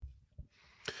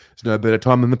There's no better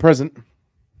time than the present.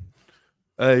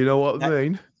 You know what I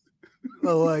mean?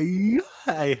 Oh,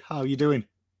 hey, how you doing?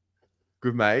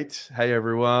 Good, mate. Hey,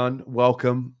 everyone.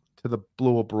 Welcome to the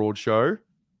Blue Abroad Show,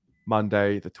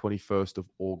 Monday, the 21st of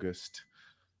August,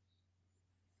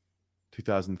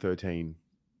 2013.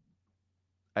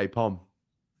 Hey, Pom.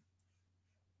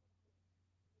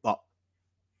 What?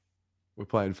 We're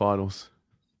playing finals.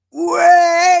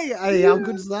 Way! Hey, how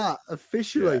good's that?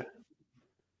 Officially.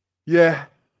 Yeah.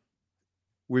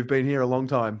 We've been here a long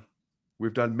time.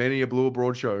 We've done many a Blue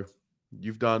Abroad show.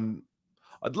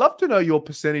 I'd love to know your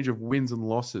percentage of wins and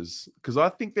losses, because I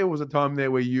think there was a time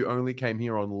there where you only came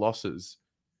here on losses.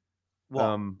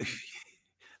 What?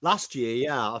 Last year,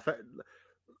 yeah.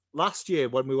 Last year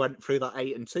when we went through that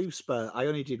 8-2 spurt, I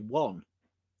only did one,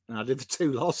 and I did the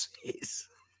 2 losses.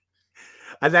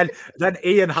 And then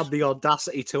Ian had the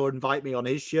audacity to invite me on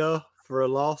his show for a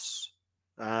loss.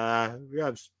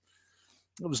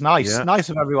 It was nice. Yeah. Nice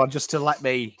of everyone just to let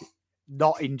me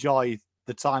not enjoy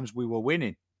the times we were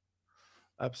winning.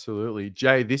 Absolutely.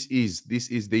 Jay, this is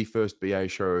the first BA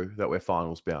show that we're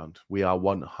finals bound. We are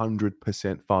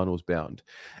 100% finals bound.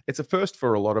 It's a first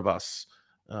for a lot of us.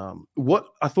 What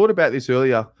I thought about this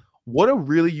earlier, what a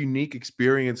really unique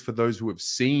experience for those who have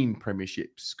seen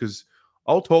premierships, because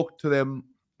I'll talk to them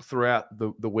throughout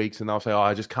the weeks and they'll say,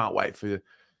 I just can't wait for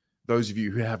those of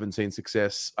you who haven't seen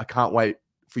success. I can't wait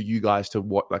for you guys to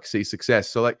see success.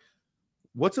 So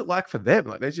what's it like for them?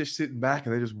 Like, they're just sitting back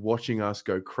and they're just watching us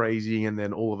go crazy, and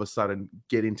then all of a sudden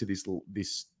get into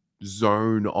this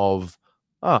zone of,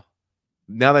 now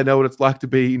they know what it's like to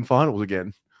be in finals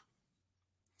again.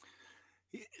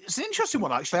 It's an interesting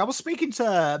one, actually. I was speaking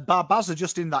to Barbaza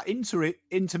just in that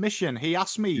intermission. He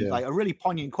asked me a really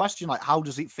poignant question, like, how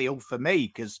does it feel for me?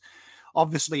 Because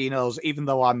obviously he knows, even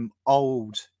though I'm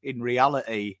old in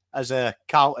reality, as a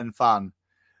Carlton fan,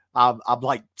 I'm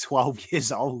like 12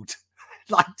 years old.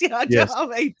 Like, you know what I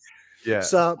mean? Yeah.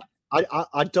 So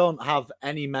I don't have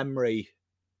any memory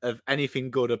of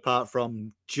anything good apart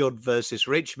from Judd versus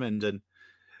Richmond, and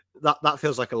that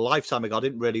feels like a lifetime ago. I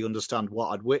didn't really understand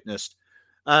what I'd witnessed.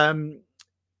 You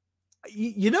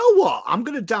know what? I'm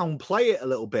going to downplay it a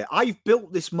little bit. I've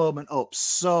built this moment up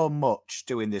so much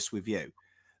doing this with you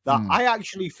that I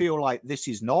actually feel like this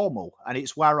is normal and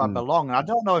it's where I belong. And I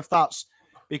don't know if that's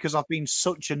because I've been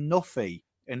such a nuffy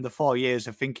in the 4 years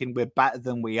of thinking we're better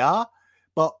than we are,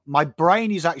 but my brain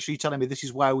is actually telling me this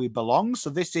is where we belong. So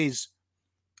this is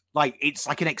like, it's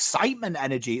like an excitement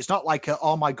energy. It's not like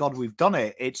oh my God, we've done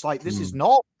it. It's like, this is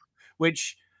normal,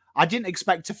 which I didn't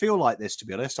expect to feel like this, to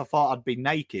be honest. I thought I'd be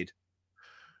naked.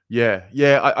 Yeah.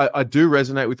 I do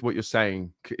resonate with what you're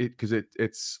saying, because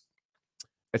it's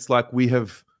like we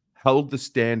have held the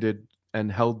standard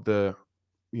and held the,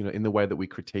 in the way that we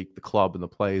critique the club and the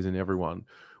players and everyone,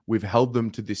 we've held them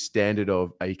to this standard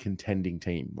of a contending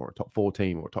team or a top 4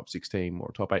 team or a top 6 team or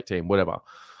a top 8 team, whatever.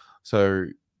 So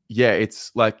yeah,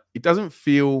 it's like, it doesn't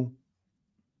feel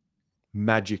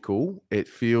magical. It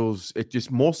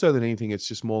just more so than anything, it's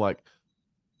just more like,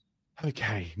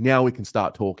 okay, now we can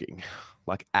start talking,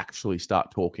 like actually start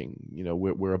talking.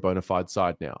 We're a bona fide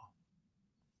side now.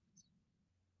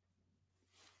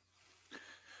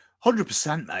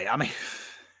 100%, mate. I mean,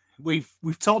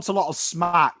 we've talked a lot of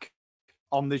smack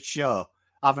on this show,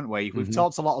 haven't we? We've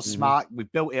talked a lot of smack.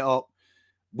 We've built it up.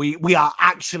 We are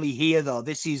actually here, though.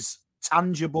 This is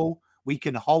tangible. We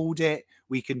can hold it.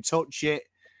 We can touch it.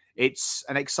 It's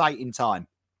an exciting time.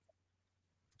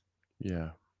 Yeah,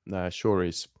 no, sure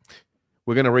is.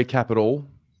 We're going to recap it all.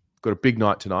 Got a big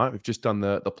night tonight. We've just done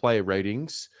the player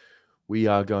ratings. We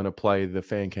are going to play the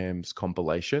fan cams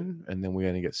compilation, and then we're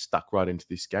going to get stuck right into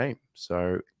this game.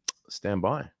 So stand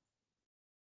by.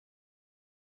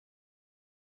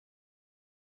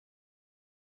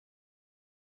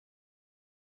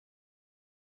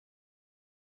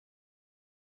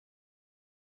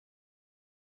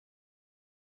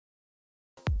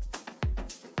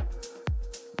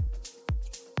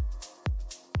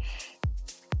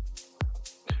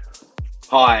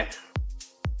 Hi,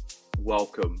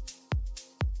 welcome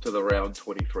to the round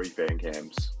 23 fan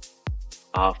cams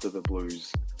after the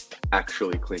Blues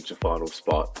actually clinch a final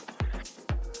spot.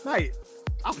 Mate,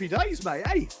 happy days, mate.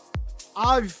 Hey,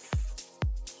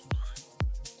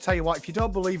 tell you what, if you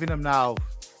don't believe in them now,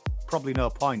 probably no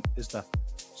point, is there?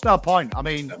 There's no point. I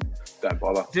mean, don't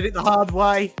bother. Did it the hard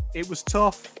way. It was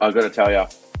tough. I've got to tell you,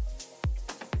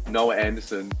 Noah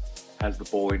Anderson has the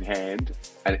ball in hand,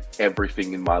 and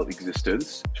everything in my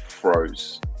existence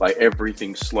froze. Like,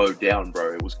 everything slowed down,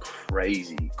 bro. It was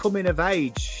crazy. Coming of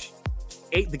age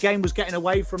the game was getting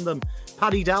away from them.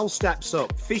 Paddy Dowell steps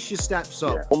up. Fisher steps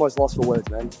up. Yeah. Almost lost for words,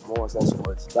 man. Almost lost for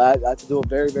words. They had to do it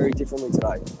very, very differently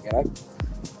today, you know?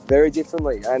 Very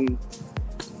differently. And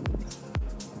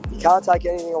you can't take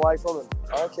anything away from them.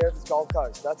 I don't care if it's Gold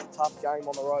Coast. That's a tough game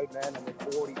on the road, man, and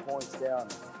they're 40 points down.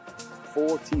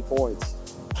 40 points.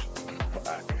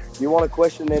 You want to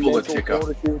question their mental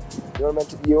fortitude? You want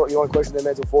to question their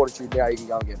mental fortitude? Now you can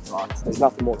go and get fucked. There's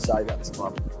nothing more to say about this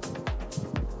club.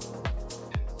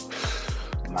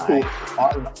 Mate,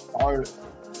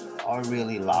 I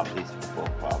really love this football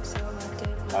club.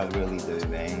 I really do,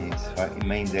 man. It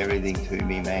means everything to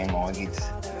me, man. Like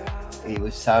it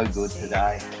was so good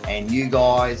today, and you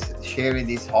guys sharing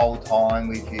this whole time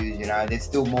with you. You know, there's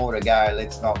still more to go.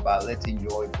 Let's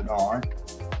enjoy tonight.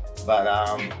 But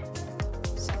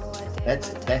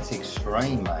that's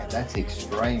extreme, mate. That's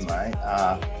extreme, mate.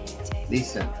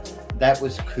 Listen, that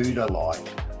was Kuda-like.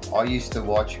 I used to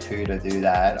watch Kuda do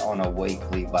that on a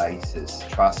weekly basis.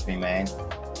 Trust me, man.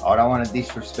 I don't want to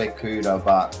disrespect Kuda,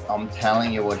 but I'm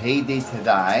telling you, what he did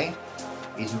today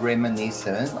is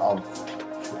reminiscent of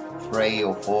 3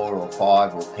 or 4 or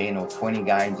 5 or 10 or 20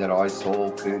 games that I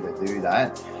saw Kuda do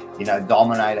that. You know,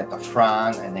 dominate at the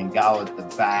front and then go at the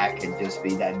back and just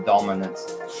be that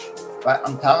dominance. But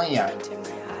I'm telling you,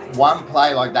 one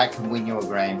play like that can win you a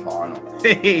grand final.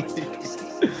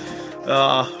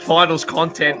 Finals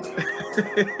content.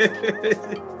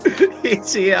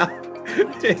 It's here.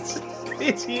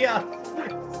 It's here.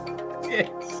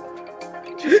 Yes.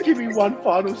 Just give me one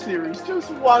final series. Just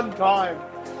one time.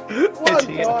 One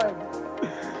time.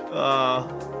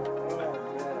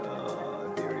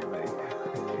 Dearie me.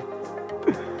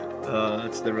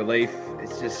 It's the relief.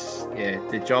 It's just,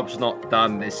 the job's not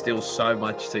done. There's still so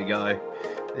much to go.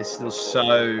 There's still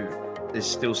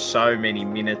so many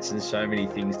minutes and so many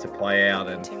things to play out,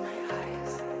 and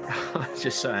I'm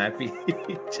just so happy.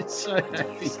 Just so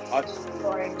happy.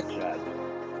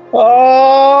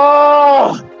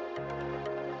 Oh,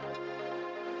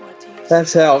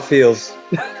 that's how it feels.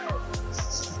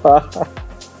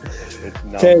 It's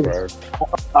nuts, bro.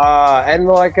 And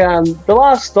like the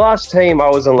last team I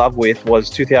was in love with was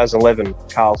 2011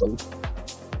 Carlton.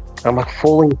 I'm like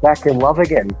falling back in love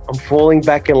again. I'm falling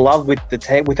back in love with the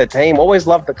team. Always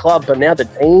loved the club, but now the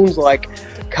team's like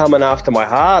coming after my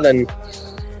heart. And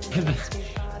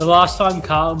the last time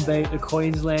Carlton beat a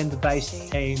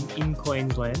Queensland-based team in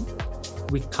Queensland,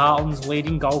 with Carlton's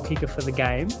leading goal kicker for the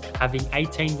game having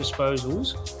 18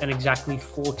 disposals and exactly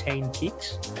 14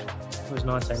 kicks, it was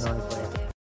 1993.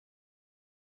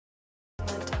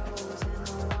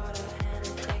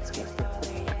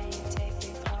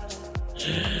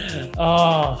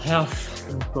 Oh, how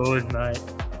fucking good, mate.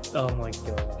 Oh my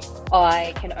God.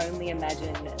 I can only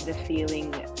imagine the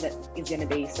feeling that is going to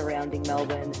be surrounding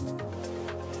Melbourne.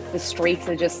 The streets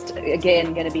are just,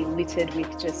 again, going to be littered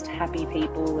with just happy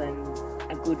people and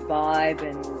a good vibe.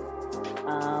 And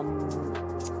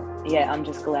I'm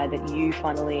just glad that you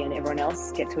finally and everyone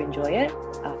else get to enjoy it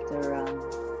after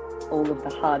all of the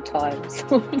hard times,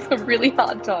 all of the really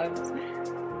hard times.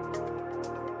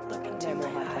 No more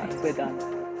hard times. We're done.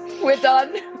 We're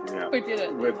done. Yeah. We did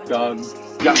it. We're done.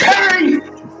 Terry!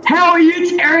 How are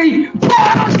you, Terry?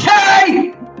 Finals,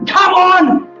 Terry! Come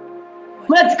on!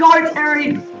 Let's go,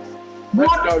 Terry!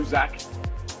 Let's go, Zach.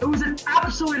 It was an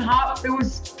absolute heart. It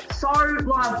was so,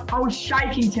 like, I was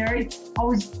shaking, Terry. I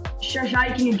was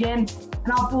shaking again.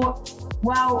 And I thought,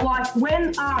 well, like,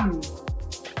 when,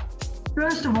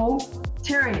 first of all,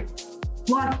 Terry,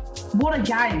 like, what a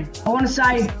game. I want to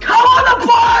say, come on, the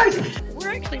boys!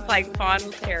 We're actually playing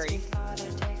finals, Terry.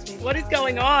 What is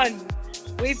going on?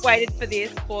 We've waited for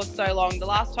this for so long. The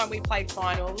last time we played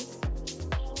finals,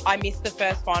 I missed the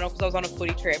first final because I was on a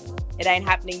footy trip. It ain't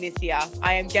happening this year.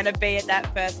 I am going to be at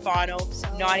that first final.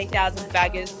 90,000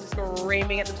 baggers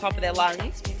screaming at the top of their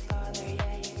lungs.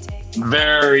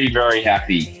 Very, very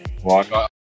happy. Like,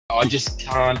 I just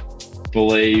can't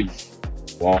believe,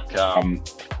 like,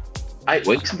 8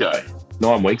 weeks ago,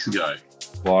 9 weeks ago,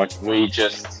 like,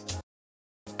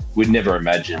 we'd never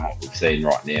imagine what we've seen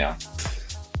right now.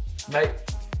 Mate,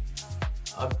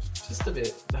 I'm just a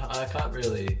bit,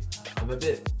 I'm a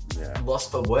bit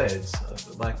lost for words.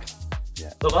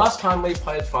 The last time we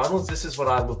played finals, this is what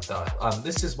I looked like.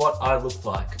 This is what I looked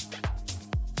like.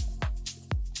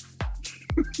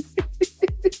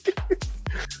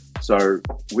 So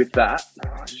with that,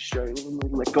 I'll just show you,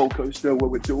 let Gold Coast know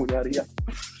what we're doing out here.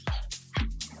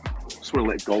 Just want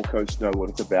to let Gold Coast know what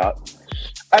it's about.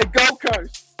 Hey, Gold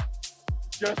Coast,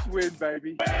 just win,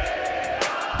 baby.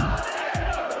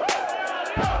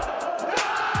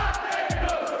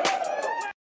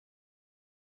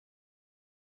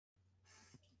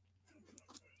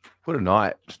 What a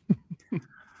night.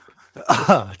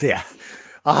 Oh, dear.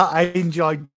 I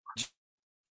enjoyed,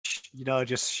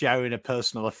 just sharing a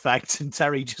personal effect and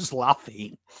Terry just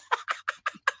laughing.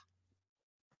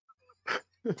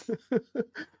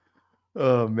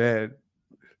 Oh, man.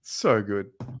 So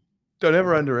good. Don't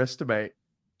ever underestimate.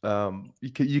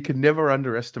 You can never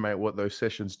underestimate what those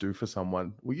sessions do for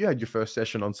someone. Well, you had your first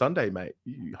session on Sunday, mate.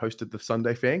 You hosted the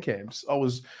Sunday fan camps.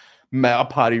 I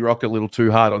party rocked a little too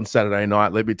hard on Saturday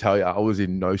night. Let me tell you, I was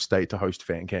in no state to host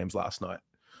fan cams last night.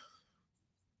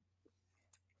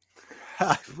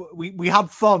 We had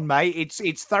fun, mate.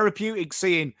 It's therapeutic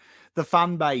seeing the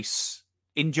fan base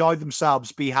enjoy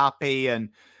themselves, be happy, and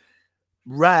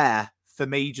rare for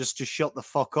me just to shut the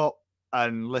fuck up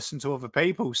and listen to other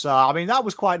people. So, I mean, that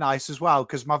was quite nice as well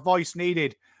because my voice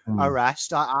needed a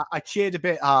rest. I cheered a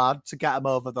bit hard to get them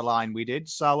over the line. We did.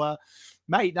 So,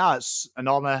 mate, that's an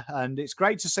honour. And it's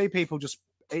great to see people just...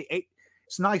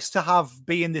 It's nice to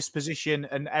be in this position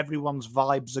and everyone's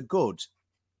vibes are good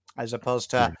as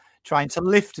opposed to trying to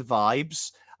lift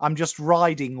vibes. I'm just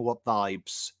riding what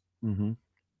vibes. Mm-hmm.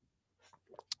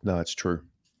 No, it's true.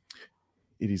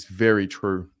 It is very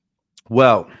true.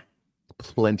 Well,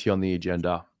 plenty on the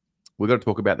agenda. We've got to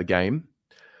talk about the game.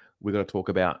 We've got to talk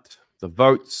about the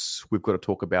votes. We've got to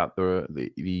talk about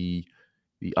the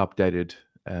updated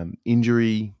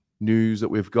injury news that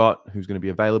we've got, who's going to be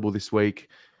available this week.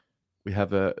 We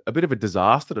have a bit of a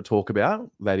disaster to talk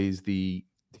about. That is the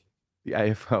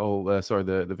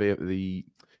AFL, the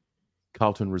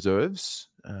Carlton reserves.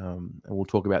 And we'll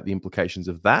talk about the implications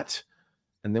of that.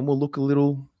 And then we'll look a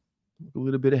little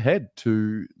bit ahead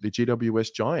to the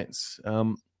GWS Giants.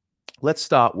 Let's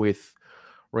start with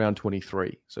round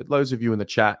 23. So those of you in the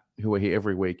chat who are here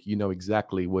every week, you know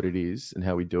exactly what it is and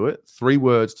how we do it. 3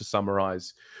 words to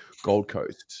summarize Gold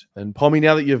Coast. And Pommy,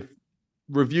 now that you've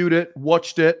reviewed it,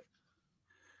 watched it,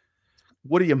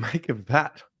 what do you make of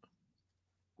that?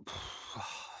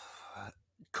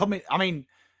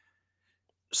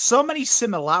 So many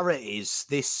similarities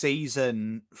this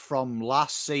season from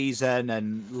last season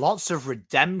and lots of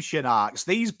redemption arcs.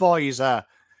 These boys are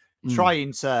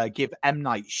trying to give M.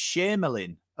 Night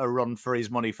Shyamalan a run for his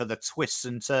money for the twists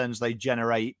and turns they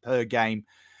generate per game.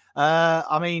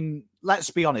 Let's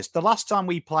be honest. The last time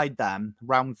we played them,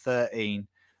 round 13,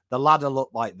 the ladder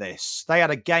looked like this. They had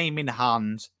a game in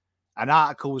hand. An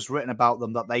article was written about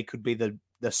them that they could be the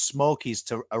Smokies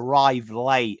to arrive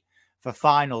late for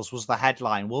finals was the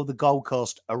headline. Will the Gold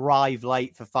Coast arrive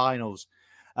late for finals?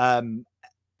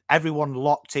 Everyone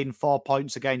locked in 4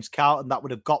 points against Carlton. That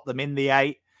would have got them in the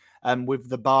 8. With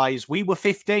the buys, we were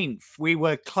 15th. We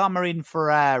were clamouring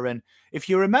for air. And if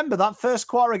you remember, that first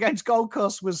quarter against Gold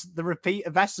Coast was the repeat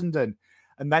of Essendon.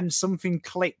 And then something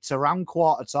clicked around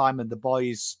quarter time and the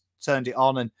boys turned it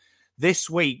on. And this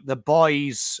week, the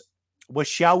boys were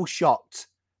shell-shocked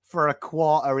for a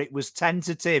quarter. It was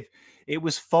tentative. It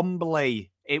was fumbly.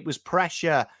 It was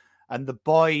pressure. And the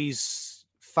boys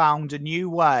found a new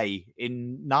way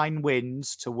in 9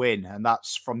 wins to win. And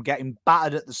that's from getting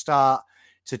battered at the start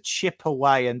to chip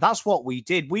away. And that's what we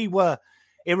did.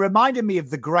 It reminded me of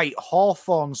the great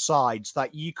Hawthorn sides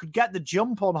that you could get the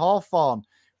jump on Hawthorn.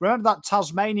 Remember that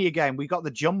Tasmania game? We got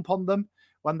the jump on them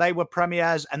when they were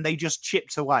premiers and they just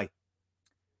chipped away.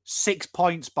 6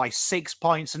 points by 6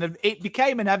 points. And it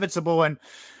became inevitable and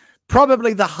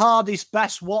probably the hardest,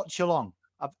 best watch along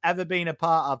I've ever been a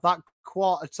part of. That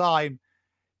quarter time,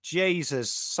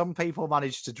 Jesus, some people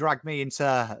managed to drag me into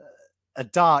a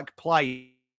dark place.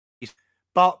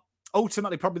 But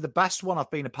ultimately, probably the best one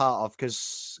I've been a part of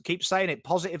because I keep saying it,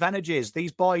 positive energies.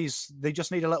 These boys, they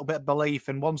just need a little bit of belief.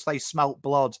 And once they smelt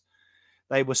blood,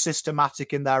 they were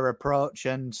systematic in their approach.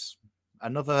 And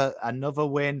another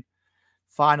win,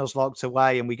 finals locked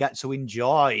away, and we get to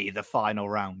enjoy the final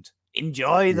round.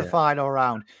 Enjoy the final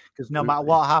round because no matter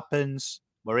what happens,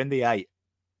 we're in the 8.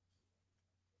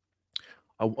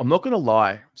 I'm not going to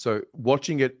lie. So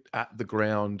watching it at the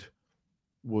ground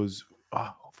was,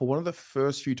 for one of the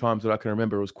first few times that I can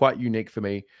remember, it was quite unique for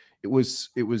me. It was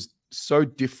so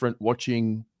different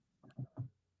watching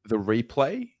the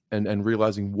replay and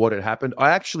realizing what had happened.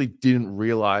 I actually didn't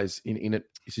realize in it.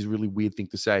 This is a really weird thing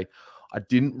to say. I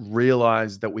didn't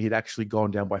realize that we had actually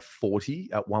gone down by 40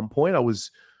 at one point. I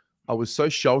was so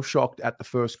shell-shocked at the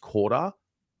first quarter.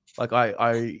 Like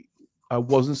I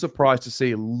wasn't surprised to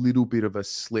see a little bit of a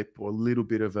slip or a little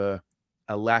bit of a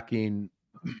lack in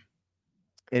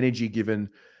energy given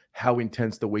how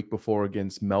intense the week before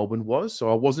against Melbourne was. So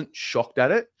I wasn't shocked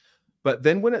at it. But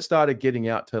then when it started getting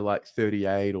out to like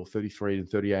 38 or 33 and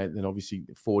 38, and then obviously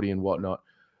 40 and whatnot,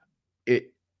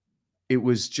 it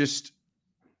was just,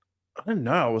 I don't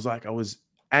know. I was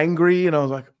angry and I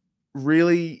was like,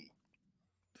 really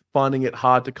finding it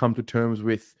hard to come to terms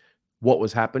with what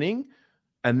was happening.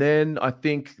 And then I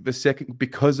think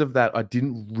because of that, I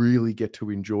didn't really get to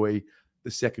enjoy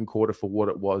the second quarter for what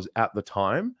it was at the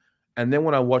time. And then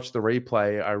when I watched the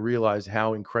replay, I realized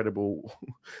how incredible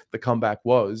the comeback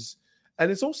was. And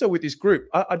it's also with this group.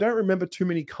 I don't remember too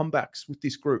many comebacks with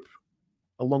this group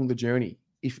along the journey,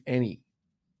 if any.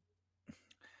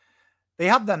 They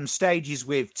had them stages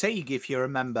with Teague, if you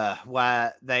remember,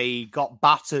 where they got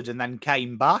battered and then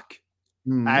came back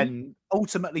and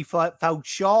ultimately fell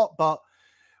short. But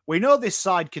we know this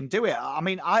side can do it. I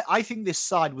mean, I think this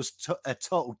side was a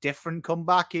total different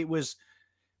comeback. It was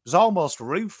almost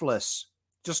ruthless,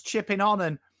 just chipping on.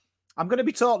 And I'm going to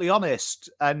be totally honest,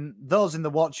 and those in the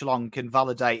watch along can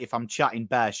validate if I'm chatting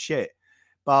bare shit.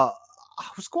 But I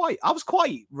was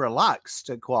quite relaxed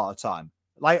at quarter time.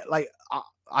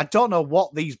 I don't know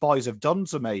what these boys have done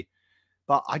to me,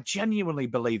 but I genuinely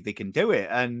believe they can do it.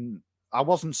 And I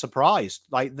wasn't surprised.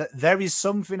 There is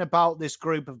something about this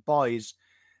group of boys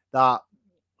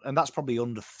and that's probably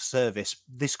under service,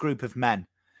 this group of men.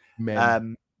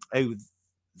 Who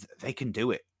they can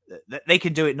do it. They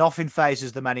can do it. Nothing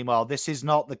phases them anymore. This is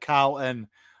not the Carlton,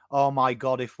 oh my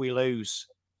God, if we lose,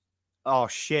 oh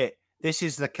shit. This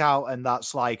is the Carlton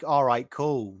that's like, all right,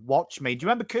 cool, watch me. Do you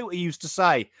remember Cooter used to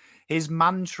say, his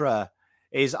mantra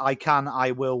is,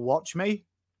 I will, watch me.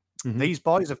 Mm-hmm. These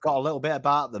boys have got a little bit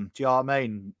about them. Do you know what I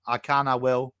mean? I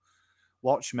will,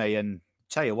 watch me. And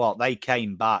tell you what, they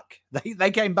came back.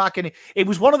 They came back, and it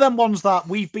was one of them ones that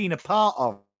we've been a part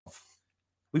of.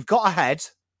 We've got ahead.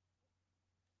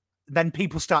 Then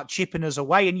people start chipping us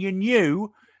away, and you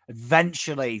knew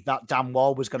eventually that damn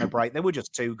wall was going to break. They were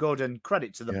just too good, and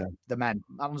credit to the men.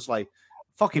 Honestly,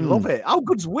 fucking love it. How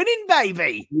good's winning,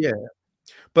 baby? Yeah.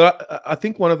 But I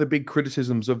think one of the big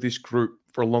criticisms of this group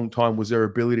for a long time was their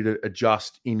ability to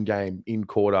adjust in game, in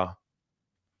quarter.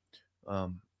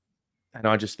 And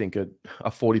I just think a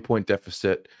 40-point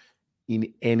deficit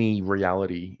in any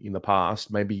reality in the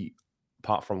past, maybe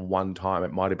apart from one time,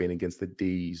 it might have been against the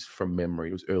D's from memory.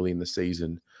 It was early in the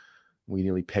season. We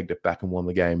nearly pegged it back and won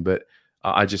the game. But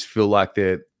I just feel like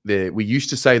we used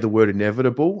to say the word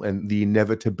inevitable, and the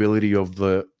inevitability of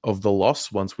the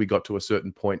loss once we got to a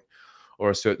certain point or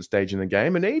a certain stage in the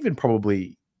game, and even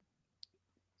probably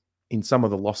in some of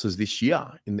the losses this year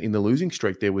in the losing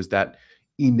streak, there was that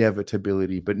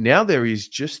inevitability. But now there is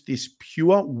just this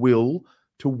pure will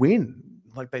to win.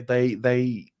 Like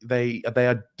they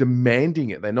are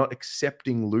demanding it. They're not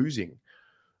accepting losing,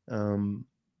 and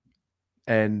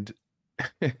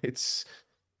it's,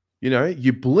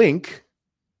 you blink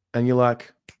and you're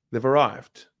like, they've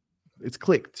arrived. It's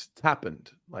clicked. It's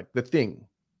happened. Like the thing.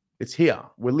 It's here.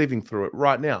 We're living through it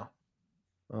right now.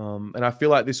 And I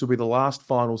feel like this will be the last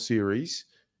final series.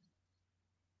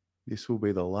 This will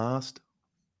be the last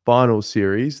final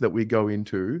series that we go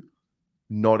into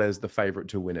not as the favorite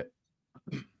to win it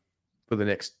for the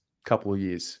next couple of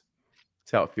years.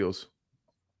 That's how it feels.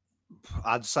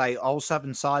 I'd say all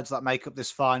 7 sides that make up this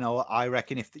final, I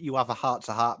reckon if you have a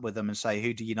heart-to-heart with them and say,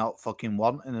 who do you not fucking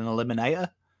want in an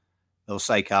eliminator? They'll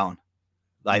say Carlton.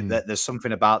 There's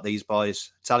something about these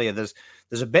boys. I tell you, there's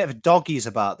a bit of doggies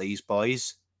about these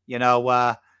boys. You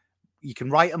can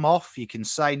write them off. You can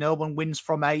say no one wins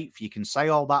from 8th. You can say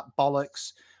all that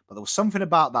bollocks. But there was something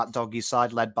about that doggy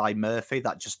side led by Murphy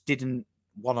that just didn't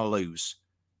want to lose.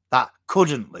 That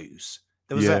couldn't lose.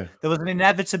 There was an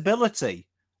inevitability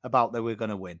about they were going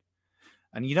to win.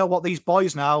 And you know what? These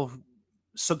boys now,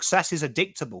 success is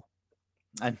addictable.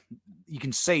 And you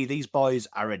can see these boys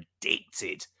are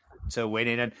addicted to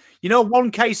winning. And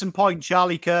one case in point,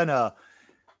 Charlie Kerner,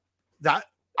 that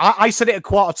I said it at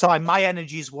quarter time, my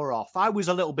energies were off. I was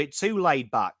a little bit too laid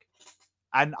back.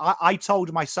 And I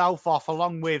told myself off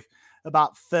along with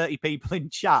about 30 people in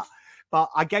chat. But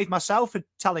I gave myself a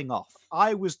telling off.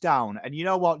 I was down. And you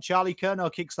know what? Charlie Kerner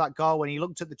kicks that goal when he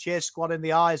looked at the cheer squad in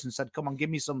the eyes and said, come on, give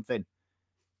me something.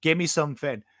 Give me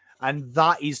something. And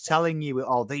that is telling you,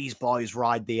 these boys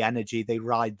ride the energy. They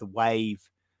ride the wave.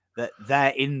 That they're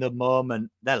in the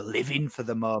moment. They're living for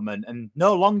the moment. And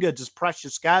no longer does pressure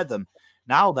scare them.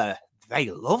 Now they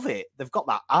love it. They've got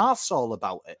that arsehole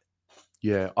about it.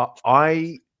 Yeah.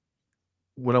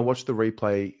 When I watched the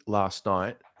replay last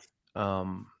night,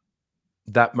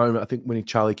 that moment, I think when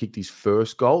Charlie kicked his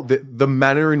first goal, the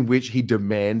manner in which he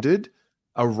demanded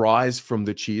a rise from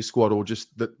the cheer squad or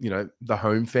just the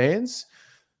home fans,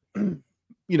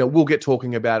 we'll get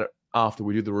talking about it after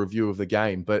we do the review of the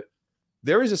game, but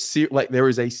there is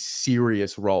a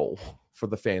serious role for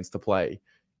the fans to play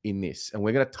in this. And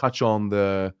we're going to touch on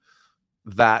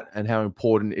that and how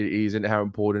important it is and how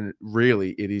important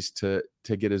really it is to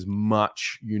to get as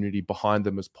much unity behind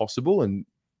them as possible and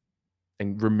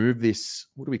remove this,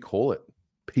 what do we call it?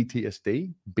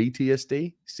 PTSD,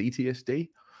 BTSD, CTSD,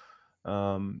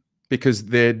 because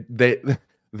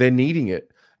they're needing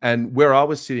it. And where I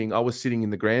was sitting in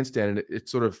the grandstand, and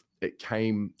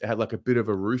it had like a bit of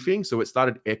a roofing, so it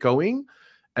started echoing.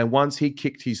 And once he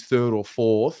kicked his third or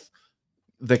fourth,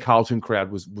 the Carlton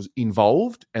crowd was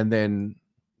involved, and then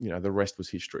the rest was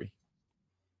history.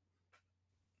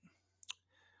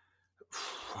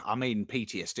 I mean,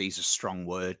 PTSD is a strong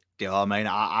word. Do you know what I mean?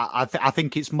 I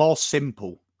think it's more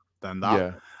simple than that.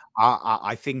 Yeah.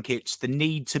 I think it's the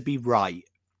need to be right.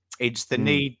 It's the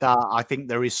need that I think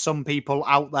there is some people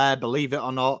out there, believe it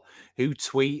or not, who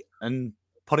tweet and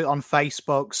put it on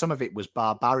Facebook. Some of it was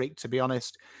barbaric, to be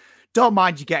honest. Don't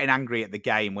mind you getting angry at the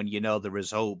game when you know the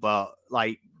result, but do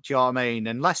you know what I mean?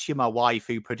 Unless you're my wife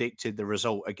who predicted the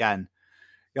result again,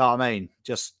 you know what I mean?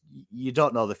 Just, you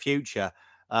don't know the future.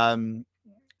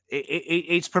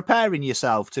 It's preparing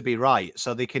yourself to be right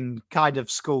so they can kind of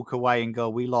skulk away and go,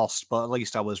 we lost, but at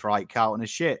least I was right, Carlton is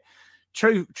shit.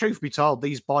 Truth be told,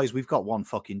 these boys, we've got one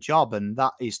fucking job, and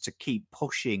that is to keep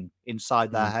pushing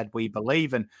inside their head we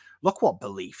believe. And look what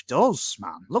belief does,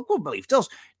 man. Look what belief does.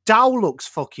 Dow looks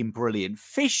fucking brilliant.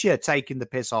 Fisher taking the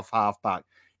piss off halfback.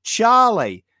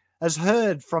 Charlie has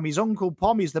heard from his uncle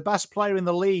Pom he's the best player in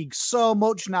the league so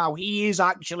much now. He is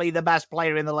actually the best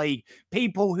player in the league.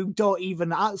 People who don't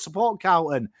even support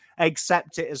Carlton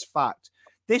accept it as fact.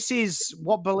 This is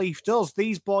what belief does.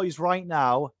 These boys right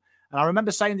now, and I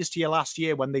remember saying this to you last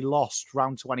year when they lost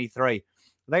round 23,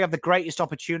 they have the greatest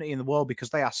opportunity in the world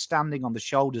because they are standing on the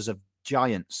shoulders of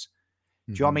giants.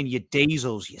 Do you know what I mean? Your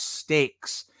Diesels, your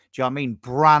Sticks. Do you know what I mean?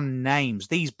 Brand names.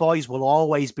 These boys will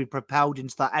always be propelled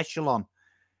into that echelon.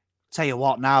 Tell you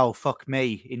what now, fuck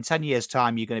me. In 10 years'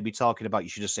 time, you're going to be talking about you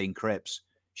should have seen Cripps.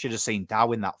 Should have seen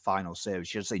Dow in that final series.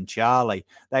 Should have seen Charlie.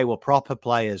 They were proper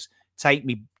players. Give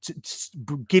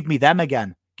me them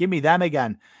again. Give me them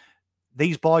again.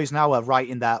 These boys now are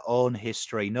writing their own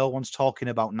history. No one's talking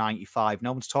about 95.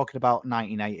 No one's talking about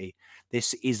 1980.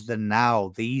 This is the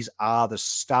now. These are the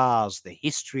stars, the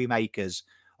history makers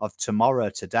of tomorrow,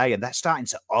 today. And they're starting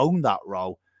to own that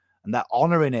role. And they're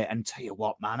honouring it. And tell you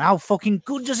what, man, how fucking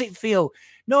good does it feel?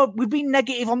 No, we've been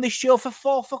negative on this show for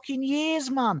 4 fucking years,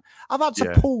 man. I've had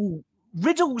to pull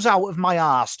riddles out of my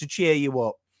ass to cheer you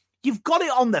up. You've got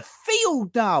it on the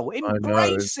field now.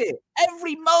 Embrace it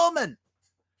every moment.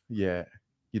 Yeah.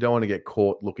 You don't want to get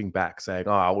caught looking back saying,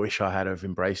 oh, I wish I had have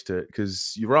embraced it.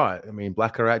 Because you're right. I mean,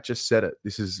 Blackarat just said it.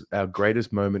 This is our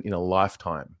greatest moment in a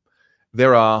lifetime.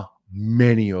 There are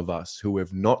many of us who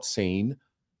have not seen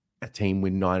a team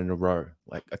win 9 in a row,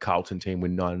 like a Carlton team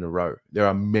win 9 in a row. There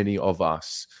are many of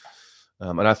us.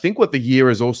 And I think what the year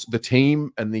is also, the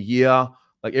team and the year,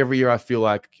 like every year I feel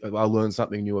like I learn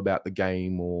something new about the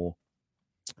game or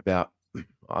about,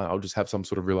 I'll just have some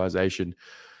sort of realization.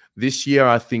 This year,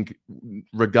 I think,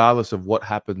 regardless of what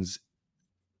happens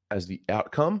as the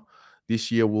outcome,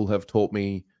 this year will have taught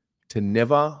me to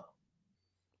never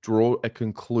draw a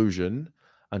conclusion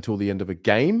until the end of a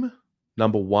game,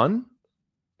 number one,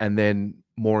 and then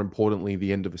more importantly,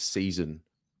 the end of a season.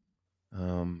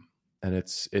 And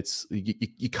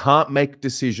you can't make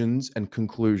decisions and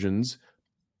conclusions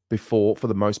for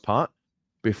the most part,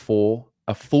 before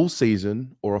a full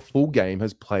season or a full game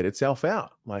has played itself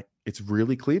out. Like, it's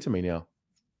really clear to me now.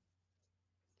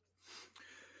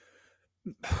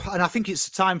 And I think it's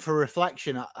time for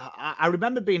reflection. I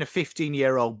remember being a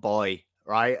 15-year-old boy,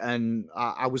 right? And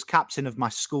I was captain of my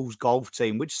school's golf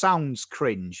team, which sounds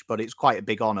cringe, but it's quite a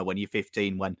big honour when you're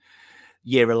 15, when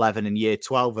year 11 and year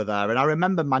 12 are there. And I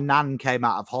remember my nan came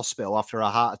out of hospital after a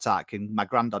heart attack and my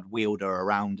granddad wheeled her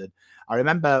around. And I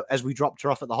remember as we dropped her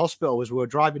off at the hospital, as we were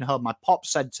driving home, my pop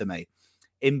said to me,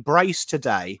 embrace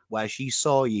today where she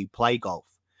saw you play golf.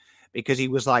 Because he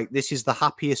was like, this is the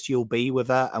happiest you'll be with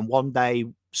her. And one day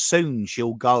soon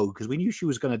she'll go, because we knew she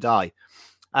was going to die.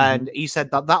 And he said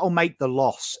that'll make the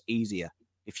loss easier.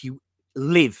 If you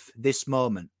live this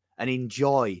moment and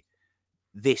enjoy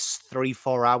this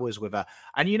 3-4 hours with her.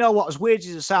 And you know what, as weird as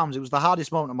it sounds, it was the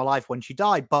hardest moment of my life when she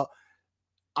died. But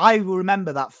I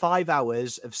remember that 5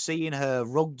 hours of seeing her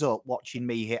rugged up, watching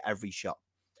me hit every shot.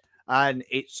 And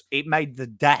it made the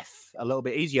death a little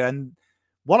bit easier. And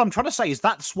what I'm trying to say is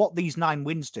that's what these 9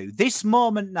 wins do. This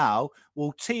moment now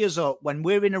will tee us up when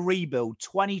we're in a rebuild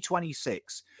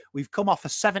 2026. We've come off a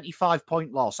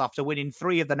 75-point loss after winning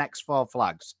 3 of the next 4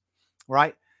 flags,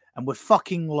 right? And we're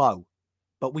fucking low.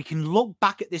 But we can look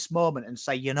back at this moment and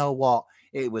say, you know what?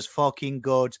 It was fucking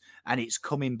good and it's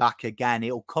coming back again.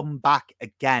 It'll come back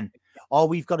again. All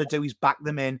we've got to do is back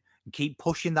them in and keep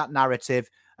pushing that narrative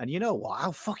And you know what?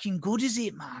 How fucking good is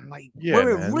it, man? Like, Yeah,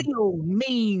 we're man. a real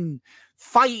mean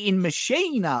fighting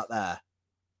machine out there.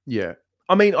 Yeah.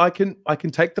 I mean, I can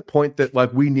take the point that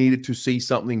like we needed to see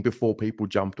something before people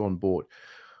jumped on board.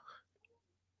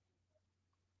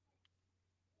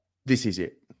 This is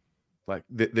it. Like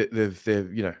they've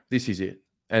this is it.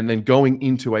 And then going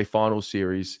into a final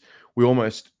series, we're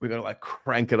gonna like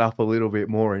crank it up a little bit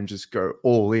more and just go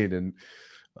all in. And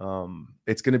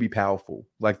it's gonna be powerful.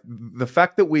 Like the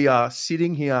fact that we are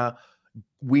sitting here,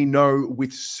 we know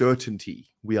with certainty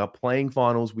we are playing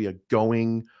finals. We are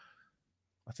going.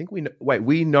 I think we know. Wait,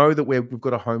 we know that we've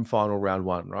got a home final round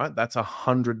 1, right? That's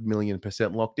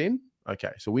 100,000,000% locked in.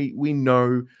 Okay, so we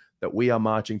know that we are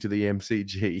marching to the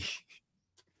MCG.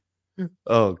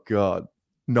 Oh God,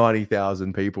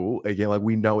 90,000 people again. Like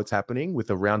we know it's happening with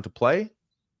a round to play.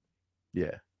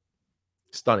 Yeah,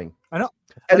 stunning. And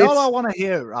And all I it's want to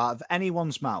hear out of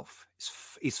anyone's mouth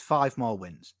is 5 more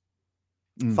wins.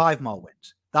 5 more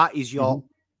wins. That is your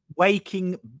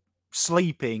waking,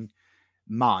 sleeping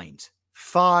mind.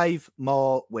 5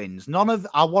 more wins.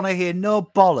 I want to hear no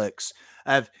bollocks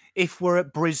of if we're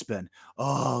at Brisbane.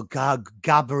 Oh God,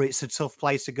 Gabba, it's a tough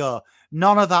place to go.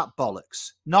 None of that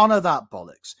bollocks. None of that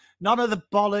bollocks. None of the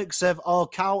bollocks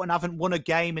of Carlton haven't won a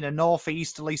game in a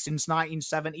northeasterly since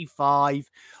 1975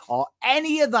 or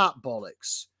any of that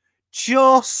bollocks.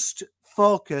 Just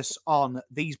focus on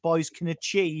these boys can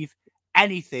achieve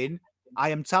anything. I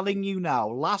am telling you now,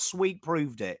 last week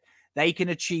proved it. They can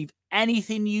achieve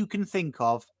anything you can think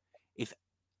of if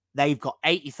they've got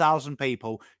 80,000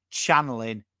 people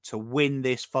channeling to win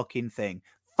this fucking thing.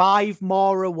 5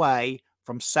 more away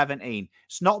from 17.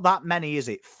 It's not that many, is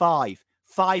it? 5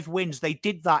 wins. They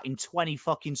did that in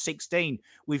 2016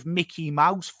 with Mickey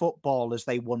Mouse footballers.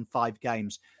 They won 5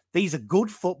 games. These are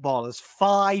good footballers.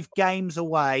 5 games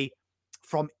away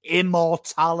from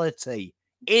immortality.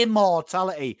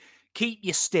 Immortality. Keep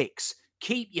your sticks.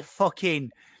 Keep your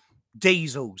fucking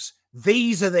diesels.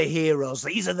 These are the heroes.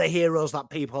 These are the heroes that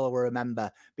people will remember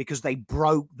because they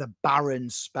broke the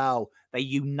Baron's spell. They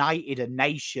united a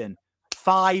nation.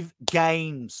 5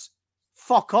 games.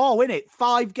 Fuck all, innit?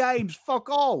 5 games. Fuck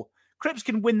all. Cripps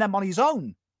can win them on his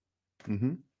own.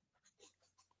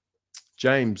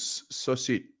 James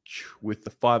Sosic with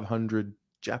the 500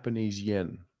 Japanese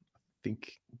yen. I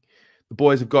think the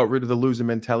boys have got rid of the loser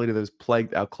mentality that has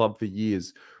plagued our club for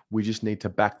years. We just need to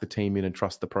back the team in and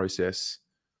trust the process.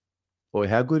 Boy,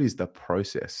 how good is the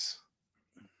process?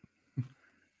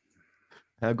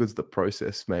 How good's the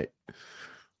process, mate?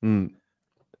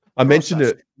 I mentioned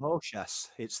it.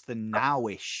 Process. It's the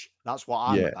nowish. That's what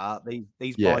I'm about.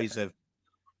 These boys have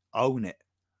own it,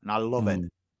 and I love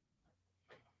it.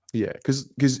 Yeah,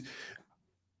 because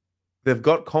they've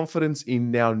got confidence in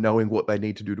now knowing what they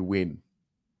need to do to win.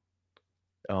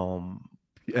 And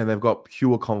they've got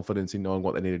pure confidence in knowing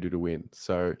what they need to do to win.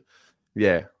 So,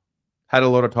 yeah, had a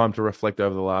lot of time to reflect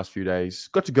over the last few days.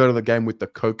 Got to go to the game with the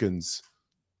Kokens,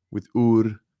 with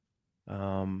Ur.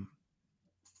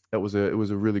 It was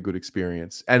a really good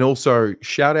experience. And also,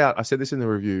 shout out, I said this in the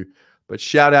review, but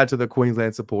shout out to the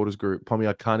Queensland supporters group. Pommy,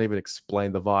 I can't even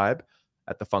explain the vibe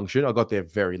at the function. I got there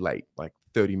very late, like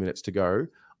 30 minutes to go.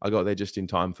 I got there just in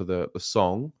time for the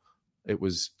song. It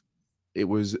was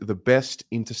the best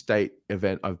interstate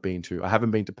event I've been to. I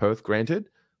haven't been to Perth, granted,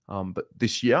 but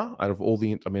this year, out of all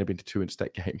I've been to 2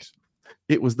 interstate games.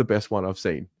 It was the best one I've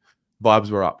seen. Vibes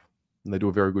were up, and they do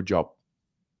a very good job.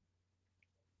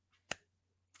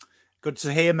 Good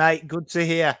to hear, mate. Good to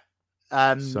hear.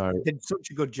 Did such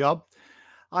a good job.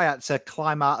 I had to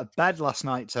climb out of bed last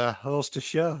night to host a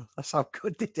show. That's how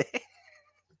good they did it.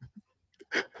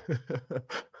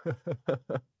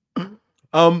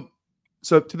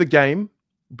 So to the game,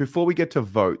 before we get to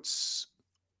votes,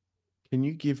 can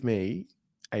you give me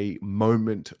a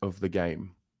moment of the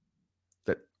game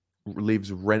that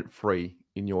lives rent-free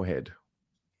in your head?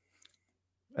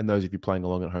 And those of you playing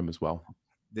along at home as well.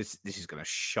 This is going to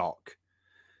shock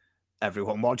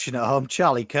everyone watching at home.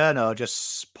 Charlie Curnow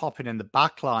just popping in the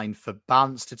back line for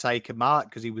Bance to take a mark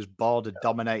because he was bored of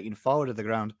dominating forward of the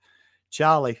ground.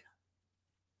 Charlie.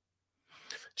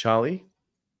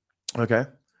 Okay.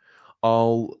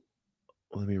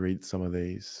 Let me read some of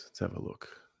these. Let's have a look.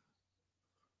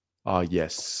 Oh,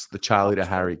 yes. The Charlie to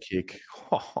Harry kick.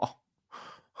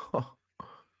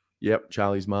 Yep.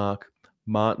 Charlie's mark.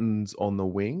 Martin's on the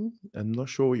wing. I'm not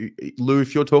sure. Lou,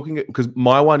 if you're talking, because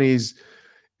my one is,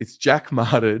 it's Jack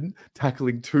Martin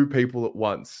tackling 2 people at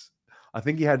once. I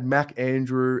think he had Mac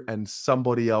Andrew and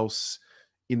somebody else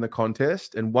in the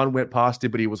contest, and one went past him,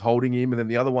 but he was holding him, and then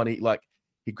the other one, he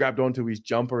grabbed onto his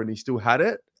jumper and he still had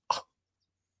it.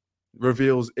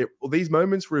 reveals it. These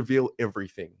moments reveal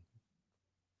everything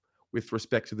with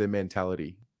respect to their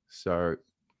mentality. So,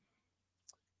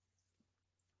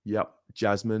 yep,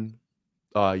 Jasmine.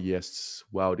 Yes,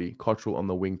 Wildy. Cottrell on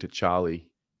the wing to Charlie.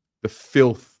 The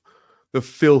filth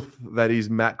that is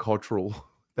Matt Cottrell.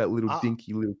 That little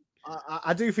dinky little.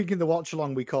 I do think in the watch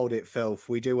along we called it filth.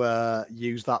 We do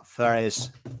use that phrase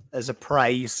as a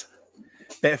praise.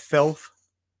 Bit of filth.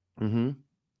 Mm-hmm.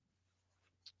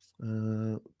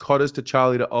 Cotters to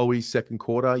Charlie to Owie, second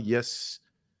quarter. Yes.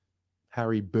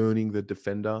 Harry burning the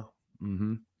defender.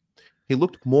 Mm-hmm. He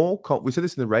looked more. We said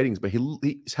this in the ratings, but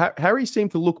Harry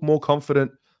seemed to look more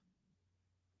confident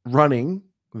running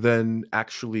than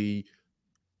actually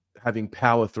having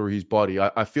power through his body.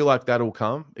 I feel like that'll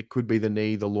come. It could be the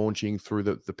knee, the launching through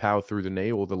the power through the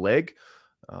knee or the leg.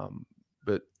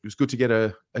 But it was good to get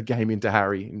a game into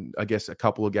Harry, and I guess a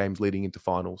couple of games leading into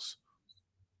finals.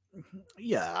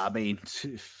 Yeah, I mean,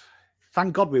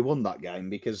 thank God we won that game,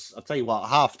 because I'll tell you what,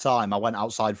 half time I went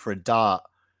outside for a dart,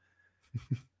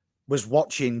 was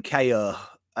watching KO,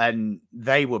 and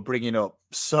they were bringing up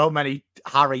so many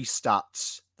Harry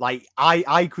stats. Like,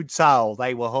 I could tell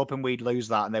they were hoping we'd lose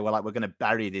that, and they were like, we're going to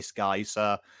bury this guy.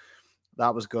 So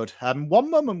that was good. One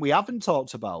moment we haven't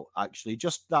talked about, actually,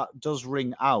 just that does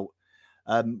ring out,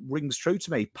 rings true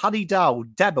to me. Paddy Dow,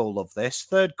 Deb will love this,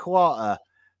 third quarter,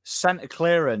 centre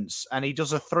clearance, and he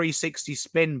does a 360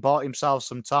 spin, bought himself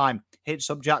some time, hits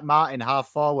up Jack Martin half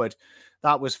forward.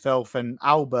 That was filth. And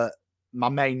Albert, my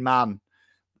main man,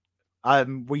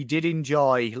 we did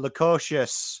enjoy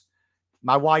Lacocious.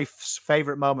 My wife's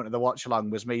favourite moment of the watch along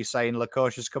was me saying,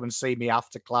 Lacocious, come and see me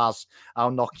after class.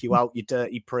 I'll knock you out, you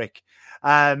dirty prick.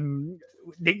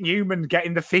 Nick Newman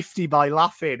getting the 50 by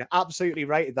laughing. Absolutely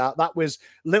rated that. That was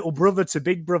little brother to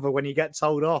big brother when you get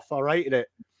told off. I rated it.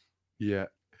 Yeah.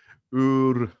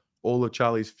 All of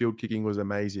Charlie's field kicking was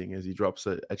amazing as he drops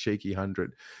a cheeky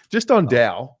 100. Just on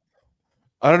Dow,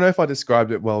 I don't know if I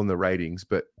described it well in the ratings,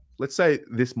 but let's say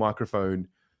this microphone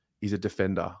is a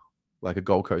defender, like a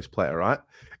Gold Coast player, right?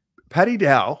 Paddy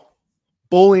Dow,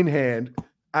 ball in hand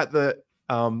at the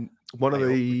one of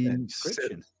the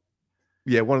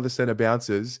center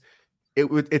bouncers.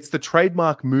 It's the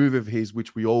trademark move of his,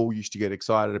 which we all used to get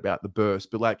excited about, the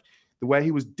burst, but like the way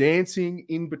he was dancing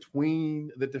in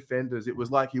between the defenders, it was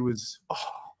like he was,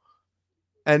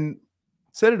 and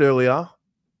said it earlier.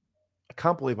 I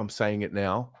can't believe I'm saying it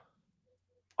now.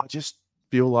 I just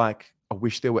feel like I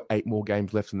wish there were 8 more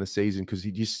games left in the season, because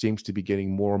he just seems to be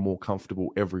getting more and more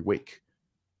comfortable every week.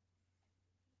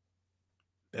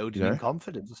 Building in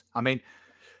confidence. I mean,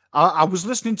 I was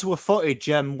listening to a footage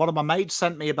one of my mates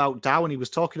sent me about Dow, and he was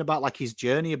talking about like his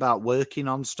journey about working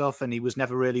on stuff, and he was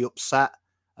never really upset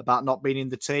about not being in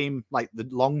the team, like the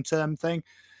long-term thing.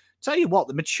 Tell you what,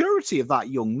 the maturity of that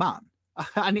young man,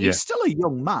 and he's still a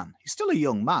young man. He's still a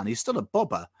young man. He's still a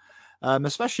bubba,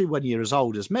 especially when you're as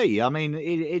old as me. I mean,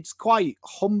 it's quite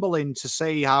humbling to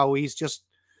see how he's just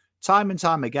time and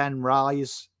time again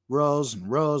rose and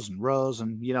rose and rose.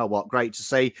 And you know what? Great to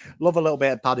see. Love a little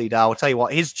bit of Paddy Dow. I'll tell you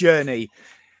what, his journey,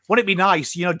 wouldn't it be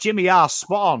nice? You know, Jimmy R,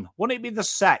 spot on. Wouldn't it be the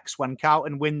sex when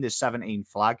Carlton win this 17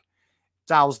 flag?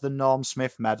 Dow's the Norm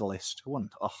Smith medalist.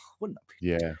 Wouldn't it be?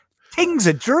 Yeah. Things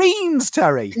are dreams,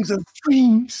 Terry. Things are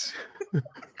dreams.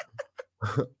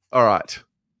 All right.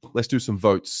 Let's do some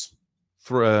votes.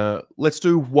 Let's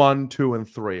do 1, 2, and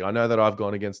 3. I know that I've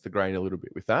gone against the grain a little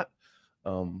bit with that.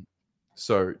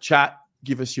 So chat,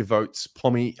 give us your votes.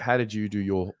 Pommy, how did you do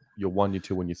your 1, your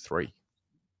 2, and your 3?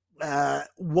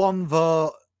 1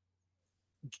 vote,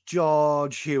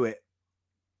 George Hewitt.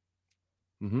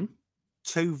 Mm-hmm.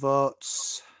 2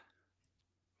 votes,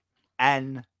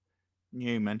 N.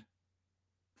 Newman.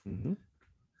 Mm-hmm.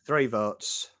 3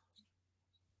 votes,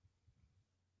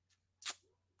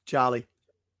 Charlie.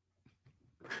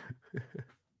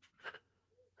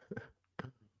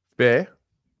 Fair.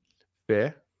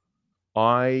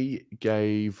 I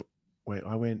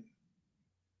went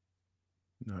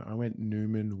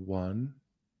Newman 1.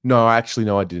 No, actually,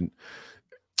 no, I didn't.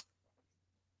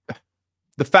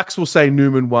 The facts will say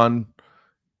Newman 1,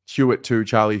 Hewitt 2,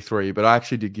 Charlie 3, but I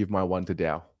actually did give my 1 to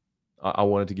Dow. I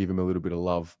wanted to give him a little bit of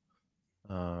love.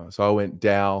 So I went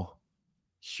Dow,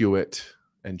 Hewitt,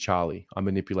 and Charlie. I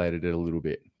manipulated it a little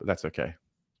bit, but that's okay.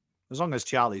 As long as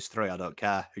Charlie's 3, I don't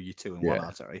care who you 2 and 1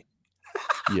 are, Terry.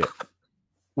 Yeah.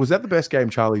 Was that the best game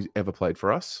Charlie's ever played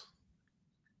for us?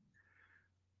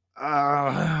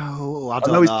 I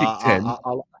know he's picked 10,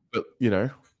 but you know.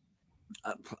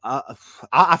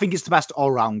 I think it's the best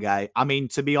all-round game. I mean,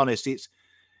 to be honest,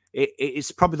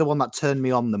 it's probably the one that turned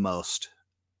me on the most.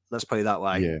 Let's put it that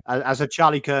way. Yeah. As a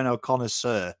Charlie Curnow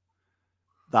connoisseur,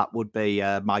 that would be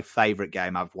my favourite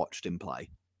game I've watched him play.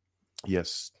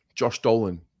 Yes, Josh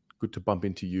Dolan. Good to bump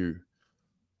into you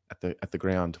at the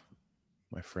ground,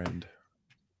 my friend.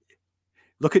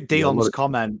 Look at Dion's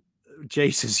comment.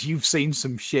 Jesus, you've seen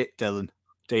some shit, Dylan.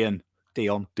 Dion.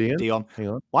 Hang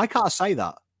on. Why can't I say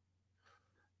that?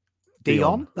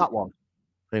 Dion? That one.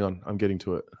 Hang on. I'm getting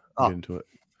to it. Getting to it.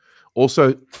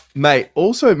 Also met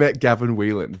Gavin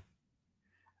Whelan,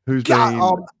 who's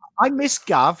been... I miss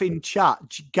Gav in chat.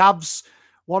 Gav's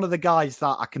one of the guys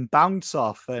that I can bounce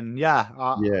off. And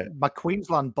my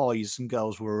Queensland boys and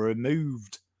girls were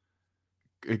removed.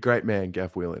 A great man,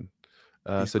 Gav Whelan.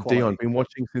 So quality. Dion, been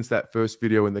watching since that first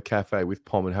video in the cafe with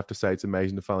Pom, and have to say it's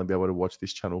amazing to finally be able to watch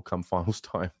this channel come finals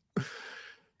time.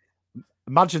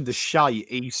 Imagine the shite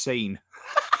he's seen.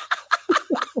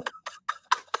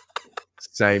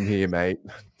 Same here, mate.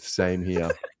 Same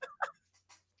here.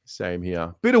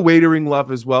 Bit of Wiedering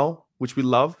love as well, which we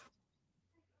love.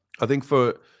 I think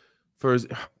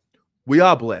we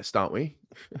are blessed, aren't we?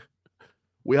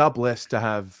 We are blessed to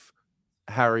have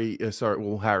Harry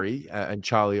and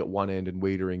Charlie at one end and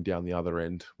Wiedering down the other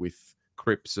end, with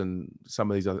Cripps and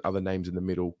some of these other names in the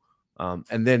middle.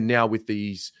 And then now with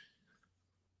these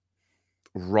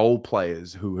role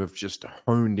players who have just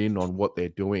honed in on what they're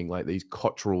doing, like these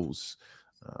Cottrells,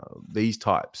 these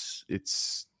types,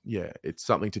 it's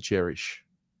something to cherish.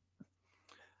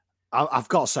 I've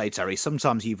got to say, Terry,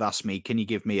 sometimes you've asked me, can you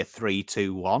give me a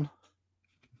 3-2-1?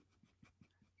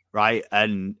 Right?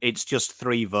 And it's just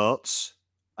 3 votes.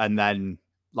 And then,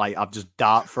 like, I've just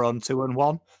dart thrown 2 and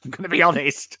 1. I'm going to be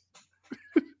honest.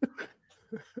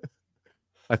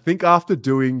 I think after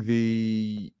doing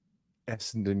the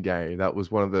Essendon game, that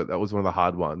was one of the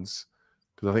hard ones,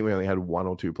 because I think we only had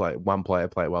one player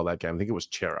play well that game. I think it was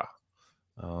Chera.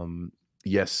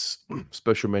 Yes,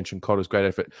 special mention, Cotter's great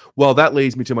effort. Well, that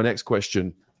leads me to my next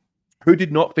question: who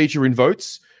did not feature in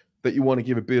votes that you want to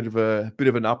give a bit of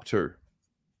an up to,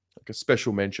 like a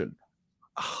special mention?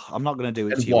 I'm not going to do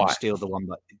it to you and steal the one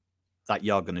that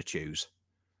you're going to choose.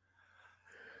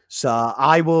 So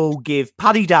I will give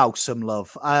Paddy Dow some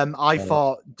love. I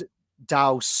thought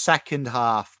Dow's second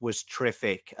half was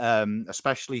terrific,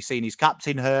 especially seeing his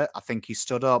captain hurt. I think he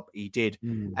stood up. He did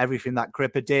everything that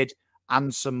Cripper did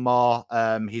and some more.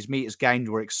 His meters gained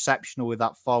were exceptional with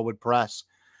that forward press.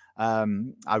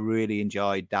 I really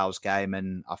enjoyed Dow's game,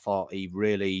 and I thought he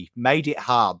really made it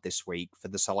hard this week for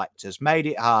the selectors. Made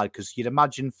it hard because you'd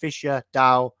imagine Fisher,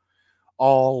 Dow,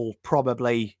 all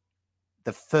probably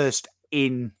the first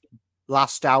in,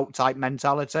 last out type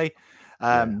mentality.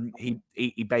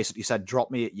 He basically said,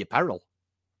 drop me at your peril.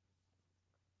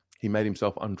 He made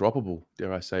himself undroppable,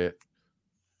 dare I say it.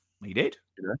 He did.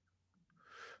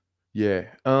 Yeah.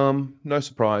 No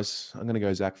surprise. I'm going to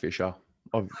go Zach Fisher.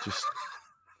 I've just...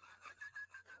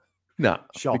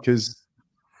 because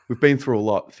we've been through a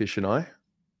lot, Fish and I.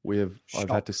 I've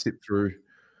had to sit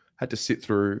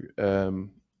through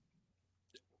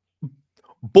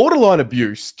borderline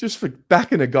abuse just for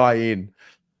backing a guy in,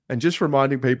 and just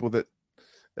reminding people that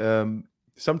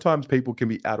sometimes people can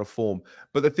be out of form.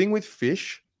 But the thing with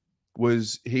Fish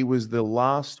was he was the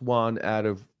last one out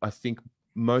of, I think,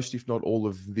 most, if not all,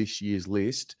 of this year's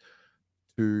list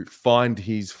to find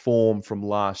his form from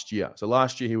last year. So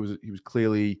last year he was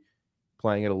clearly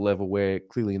playing at a level where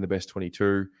clearly in the best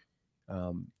 22,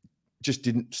 just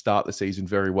didn't start the season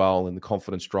very well, and the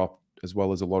confidence dropped as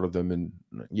well as a lot of them. And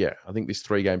I think this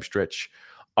 3-game stretch,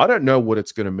 I don't know what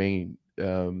it's going to mean.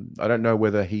 I don't know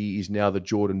whether he is now the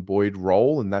Jordan Boyd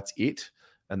role and that's it,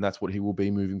 and that's what he will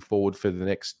be moving forward for the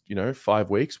next 5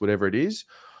 weeks, whatever it is.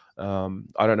 I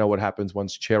don't know what happens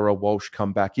once Chera, Walsh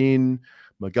come back in,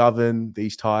 McGovern,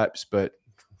 these types, but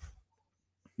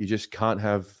you just can't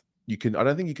have... I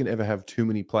don't think you can ever have too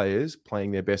many players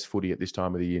playing their best footy at this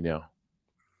time of the year now.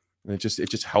 And it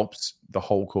just helps the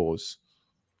whole cause.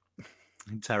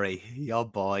 Terry, your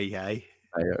boy, hey?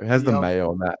 Mayo. How's the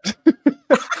mayo on that?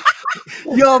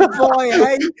 Your boy,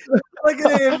 hey? Look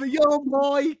at him, your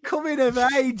boy coming of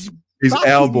age. He's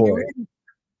our boy.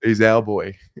 He's our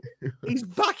boy. He's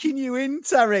backing you in,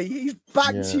 Terry. He's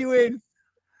backed you in.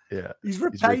 Yeah. He's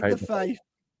repaid the faith.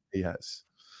 He has.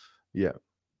 Yeah.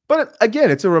 But again,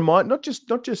 it's a reminder, not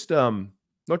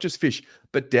just Fish,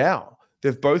 but Dow.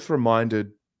 They've both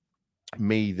reminded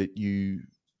me that you,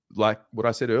 like what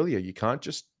I said earlier, you can't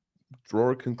just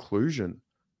draw a conclusion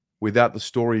without the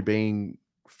story being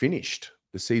finished.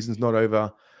 The season's not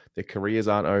over. Their careers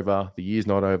aren't over. The year's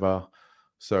not over.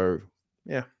 So,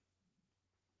 yeah.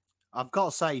 I've got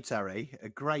to say, Terry, a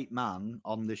great man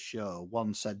on this show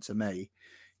once said to me,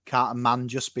 can't a man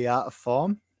just be out of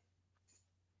form?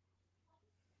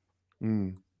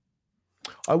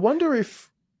 I wonder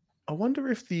if I wonder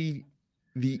if the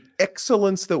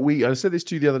excellence that I said this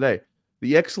to you the other day,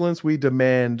 the excellence we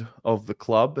demand of the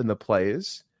club and the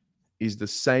players is the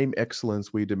same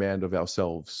excellence we demand of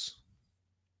ourselves.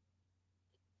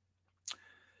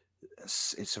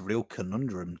 It's a real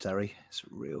conundrum, Terry. It's a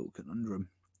real conundrum.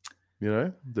 You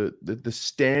know, the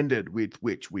standard with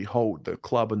which we hold the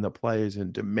club and the players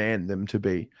and demand them to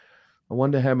be. I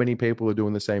wonder how many people are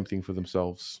doing the same thing for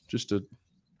themselves. Just a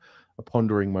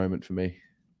pondering moment for me.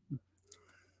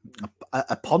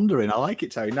 A pondering. I like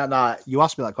it, Terry. No, you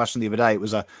asked me that question the other day. It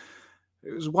was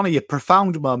one of your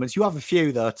profound moments. You have a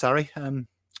few though, Terry.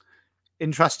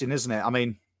 Interesting, isn't it? I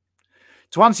mean,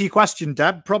 to answer your question,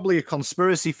 Deb, probably a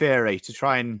conspiracy theory to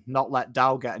try and not let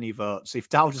Dow get any votes. If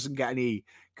Dow doesn't get any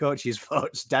coaches'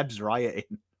 votes, Deb's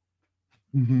rioting.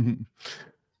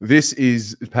 This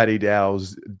is Paddy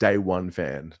Dow's day one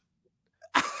fan.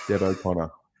 Deb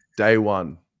O'Connor. Day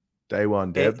one,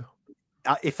 Deb.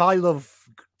 If I love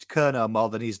Kerno more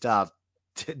than his dad,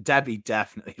 Debbie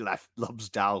definitely loves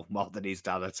Dow more than his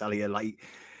dad. I tell you, like,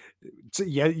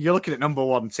 you're looking at number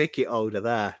one ticket holder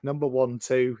there. Number 1,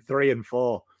 2, 3, and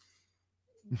 4.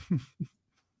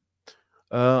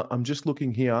 I'm just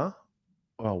looking here.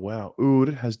 Oh, wow.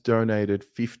 Oud has donated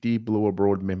 50 Blue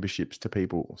Abroad memberships to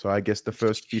people. So I guess the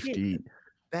first 50...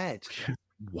 Bed.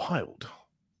 Wild.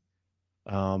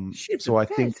 So I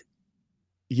think...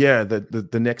 Yeah,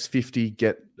 the next 50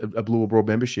 get a Blue Abroad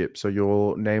membership. So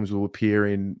your names will appear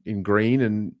in green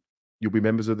and you'll be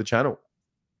members of the channel.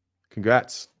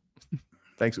 Congrats.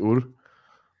 Thanks, Oud.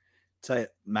 Tell you,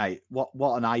 mate,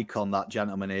 what an icon that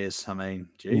gentleman is. I mean,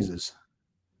 Jesus.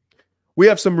 We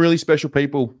have some really special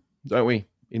people, don't we,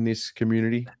 in this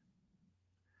community?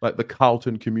 Like the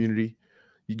Carlton community.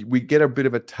 We get a bit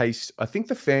of a taste. I think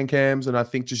the fan cams and I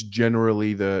think just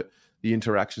generally the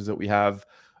interactions that we have.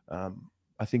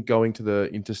 I think going to the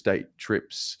interstate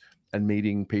trips and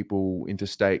meeting people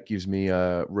interstate gives me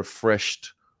a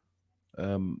refreshed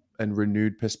and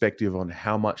renewed perspective on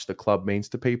how much the club means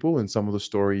to people and some of the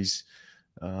stories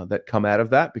that come out of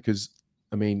that. Because,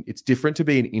 I mean, it's different to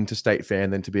be an interstate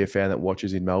fan than to be a fan that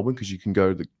watches in Melbourne because you can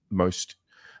go to the most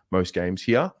games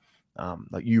here.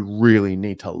 Like you really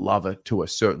need to love it to a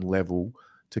certain level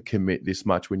to commit this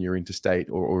much when you're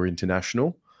interstate or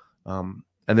international. And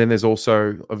then there's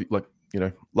also, like, you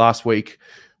know, last week,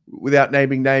 without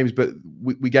naming names, but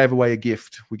we gave away a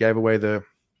gift. We gave away the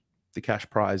cash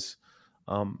prize.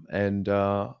 And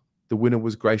the winner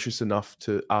was gracious enough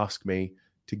to ask me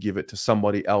to give it to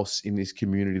somebody else in this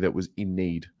community that was in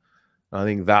need. And I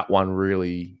think that one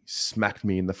really smacked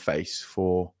me in the face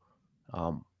for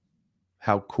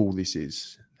how cool this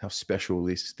is, how special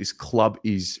this club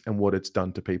is and what it's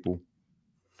done to people.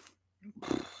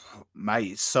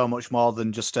 Mate, it's so much more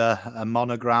than just a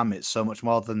monogram. It's so much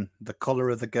more than the colour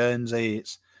of the Guernsey.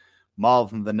 It's more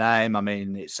than the name. I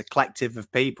mean, it's a collective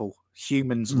of people.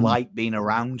 Humans like being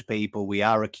around people. We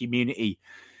are a community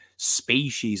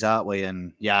species, aren't we?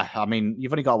 And yeah, I mean,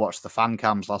 you've only got to watch the fan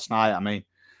cams last night. I mean,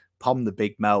 Pom the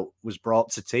Big Melt was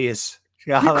brought to tears.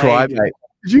 You cried, mate.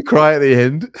 Did you cry at the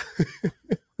end?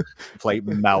 Complete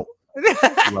melt.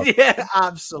 Yeah,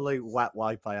 absolute wet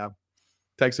wipe I am.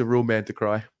 Takes a real man to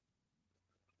cry.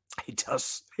 It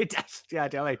does. It does. Yeah,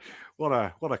 I mean, what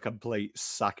a complete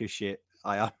sack of shit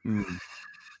I am.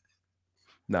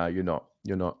 No, you're not.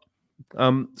 You're not.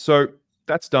 So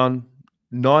that's done.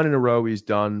 9 in a row is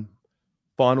done.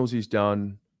 Finals is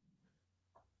done.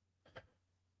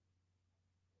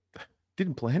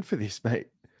 Didn't plan for this, mate.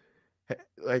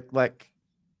 Like,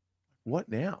 what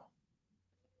now?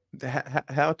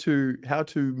 How to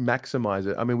maximize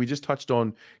it? I mean, we just touched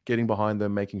on getting behind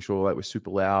them, making sure that we're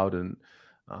super loud, and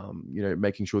you know,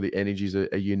 making sure the energies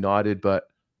are united. But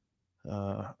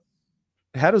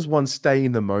how does one stay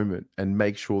in the moment and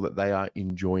make sure that they are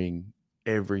enjoying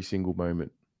every single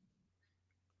moment?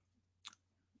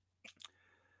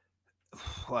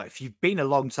 Well, if you've been a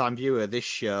long-time viewer of this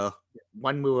show,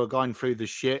 when we were going through the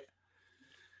shit,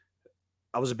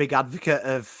 I was a big advocate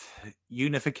of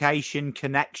unification,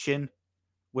 connection,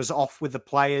 was off with the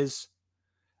players.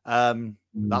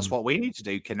 That's what we need to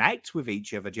do, connect with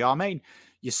each other. Do you know what I mean?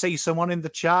 You see someone in the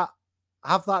chat,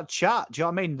 have that chat. Do you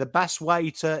know what I mean? The best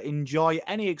way to enjoy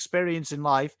any experience in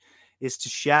life is to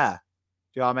share.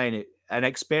 Do you know what I mean? An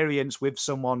experience with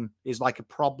someone is like a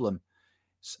problem.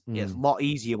 It's a lot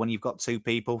easier when you've got 2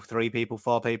 people, 3 people,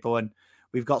 4 people, and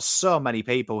we've got so many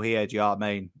people here. Do you know what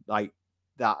I mean? Like,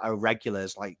 that are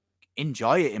regulars. Like,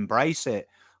 enjoy it, embrace it,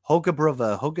 hug a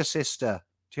brother, hug a sister.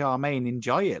 Do you know what I mean?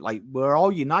 Enjoy it. Like, we're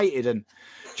all united, and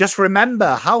just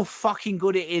remember how fucking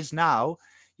good it is now.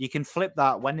 You can flip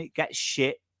that when it gets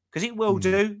shit, because it will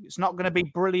do. It's not going to be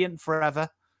brilliant forever.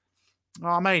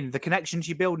 I mean, the connections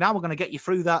you build now are going to get you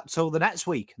through that till the next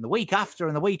week and the week after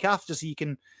and the week after, so you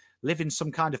can live in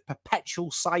some kind of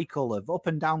perpetual cycle of up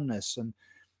and downness, and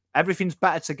everything's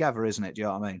better together, isn't it? Do you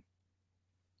know what I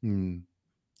mean?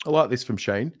 I like this from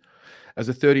Shane. As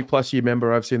a 30-plus year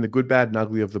member, I've seen the good, bad, and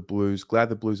ugly of the Blues. Glad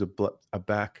the Blues are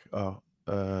back.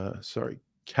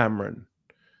 Cameron.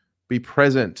 Be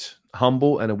present,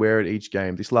 humble, and aware at each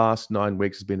game. This last 9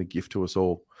 weeks has been a gift to us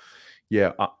all.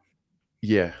 Yeah.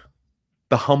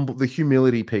 The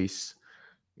humility piece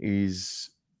is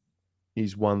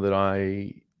one that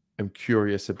I am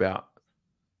curious about.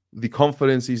 The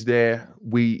confidence is there.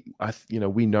 We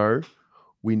know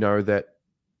that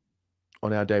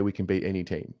on our day we can beat any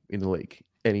team in the league,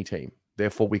 any team.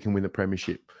 Therefore, we can win the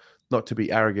premiership. Not to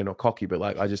be arrogant or cocky, but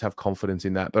I just have confidence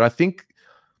in that. But I think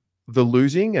the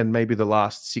losing and maybe the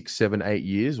last 6, 7, 8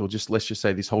 years, or let's just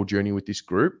say this whole journey with this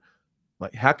group,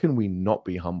 how can we not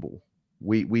be humble?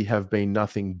 We have been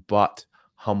nothing but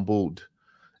humbled,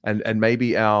 and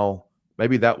maybe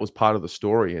that was part of the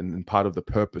story and part of the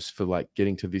purpose for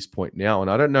getting to this point now.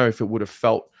 And I don't know if it would have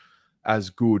felt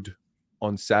as good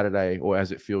on Saturday or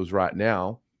as it feels right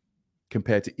now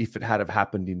compared to if it had have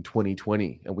happened in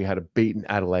 2020 and we had a beaten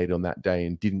Adelaide on that day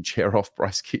and didn't chair off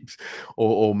Bryce Gibbs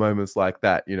or moments like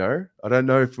that. I don't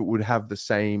know if it would have the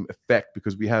same effect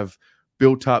because we have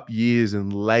built up years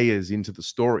and layers into the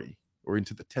story or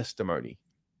into the testimony.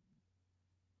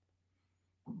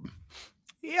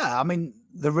 Yeah, I mean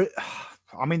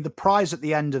the prize at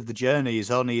the end of the journey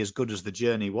is only as good as the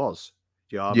journey was.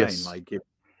 Do you know what I mean?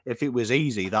 If it was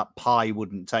easy, that pie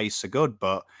wouldn't taste so good.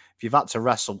 But if you've had to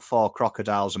wrestle 4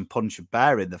 crocodiles and punch a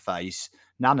bear in the face,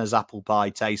 Nana's apple pie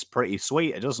tastes pretty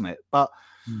sweeter, doesn't it? But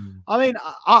I mean,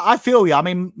 I feel you. I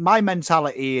mean, my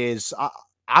mentality is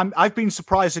I've been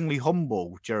surprisingly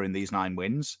humble during these 9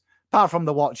 wins, apart from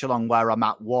the watch along where I'm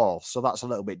at war. So that's a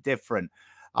little bit different.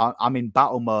 I'm in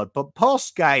battle mode, but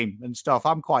post game and stuff,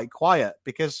 I'm quite quiet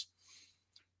because,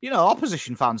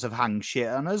 opposition fans have hanged shit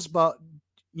on us. But,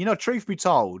 truth be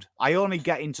told, I only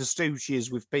get into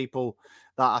stooches with people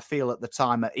that I feel at the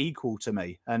time are equal to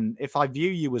me. And if I view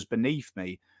you as beneath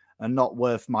me and not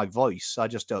worth my voice, I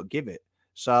just don't give it.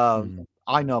 So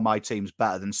I know my team's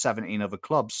better than 17 other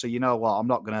clubs. So you know what? I'm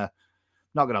not gonna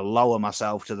lower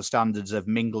myself to the standards of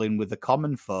mingling with the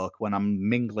common folk when I'm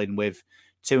mingling with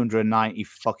 290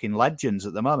 fucking legends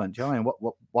at the moment. Do you know what I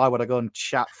mean? Why would I go and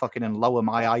chat fucking and lower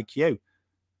my IQ?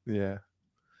 Yeah.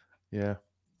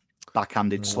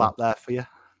 Backhanded slap there for you.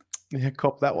 Yeah,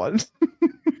 cop that one.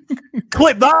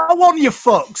 Clip that one, you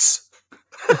fucks.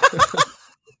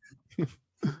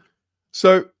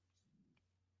 So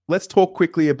let's talk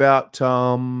quickly about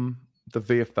the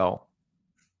VFL.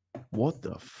 What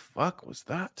the fuck was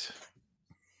that?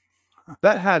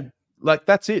 That had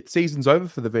that's it. Season's over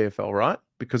for the VFL, right?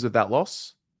 Because of that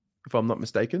loss, if I'm not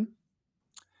mistaken.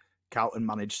 Carlton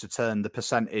managed to turn the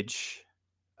percentage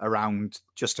around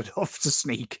just enough to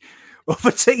sneak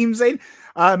other teams in.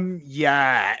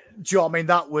 Yeah. Do you know what I mean?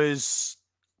 That was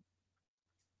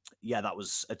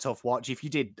a tough watch. If you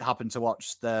did happen to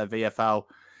watch the VFL,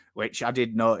 which I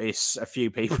did notice a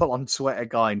few people on Twitter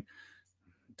going,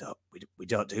 we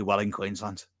don't do well in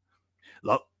Queensland.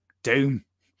 Look, doom.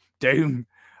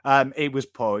 It was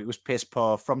poor. It was piss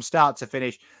poor from start to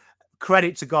finish.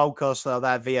 Credit to Gold Coast, though.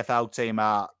 Their VFL team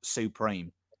are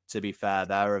supreme, to be fair.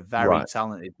 They're a very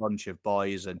talented bunch of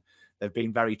boys, and they've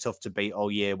been very tough to beat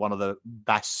all year. One of the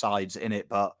best sides in it,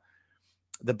 but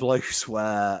the Blues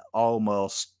were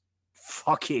almost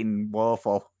fucking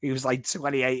woeful. It was like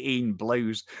 2018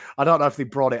 Blues. I don't know if they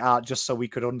brought it out just so we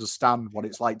could understand what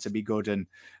it's like to be good and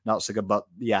not so good, but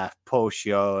yeah, poor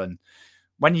show. And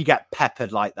when you get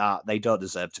peppered like that, they don't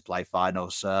deserve to play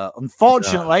finals. So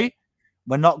unfortunately,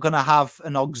 we're not going to have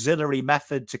an auxiliary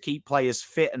method to keep players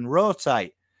fit and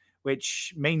rotate,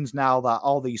 which means now that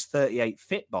all these 38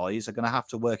 fit boys are going to have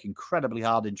to work incredibly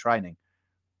hard in training.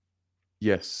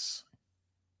 Yes.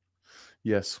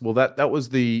 Well, that was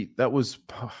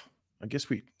I guess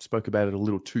we spoke about it a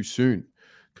little too soon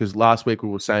because last week we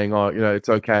were saying, it's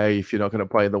okay if you're not going to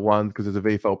play the one because there's a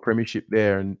VFL premiership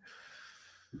there. And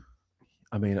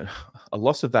I mean, a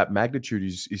loss of that magnitude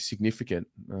is significant.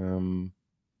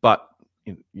 But,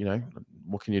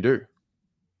 what can you do?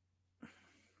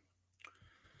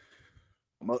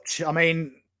 Much. I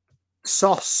mean,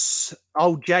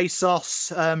 Jay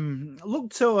Sauce,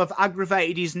 looked to have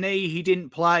aggravated his knee. He didn't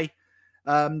play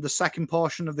the second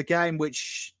portion of the game,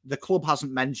 which the club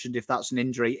hasn't mentioned if that's an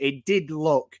injury. It did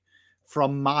look,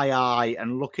 from my eye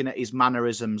and looking at his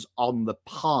mannerisms on the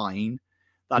pine,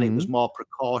 that it was more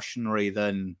precautionary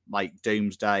than like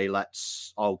doomsday.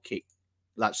 Let's all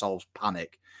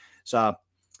panic. So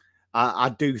I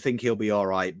do think he'll be all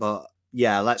right. But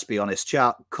yeah, let's be honest.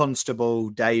 Constable,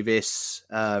 Davis,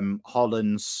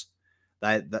 Hollands,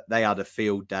 they had a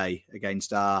field day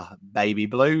against our baby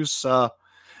Blues. So,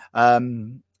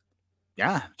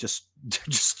 yeah, just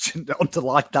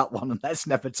underline that one and let's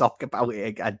never talk about it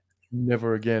again.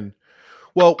 Never again.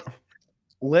 Well,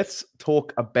 let's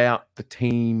talk about the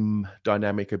team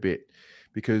dynamic a bit,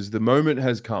 because the moment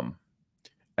has come,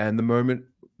 and the moment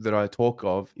that I talk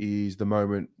of is the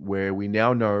moment where we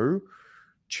now know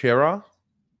Chera,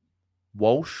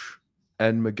 Walsh,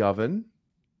 and McGovern,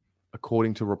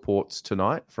 according to reports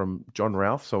tonight from John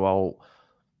Ralph. So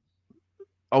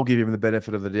I'll give him the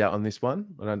benefit of the doubt on this one.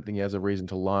 I don't think he has a reason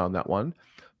to lie on that one.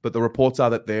 But the reports are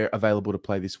that they're available to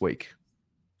play this week.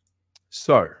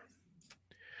 So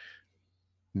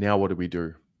now what do we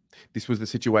do? This was the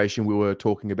situation we were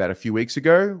talking about a few weeks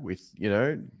ago with,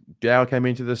 Dow came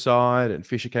into the side and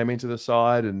Fisher came into the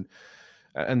side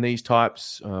and these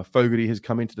types. Fogarty has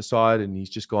come into the side and he's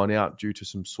just gone out due to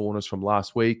some soreness from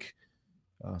last week.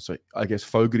 So I guess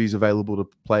Fogarty's available to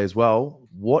play as well.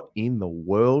 What in the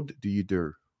world do you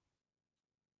do?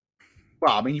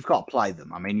 Well, I mean, you've got to play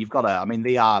them. I mean,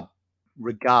 they are,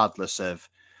 regardless of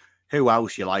who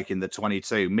else you like in the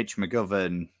 22, Mitch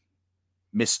McGovern,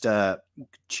 Mr.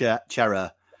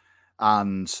 Chera,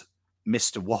 and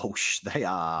Mr. Walsh, they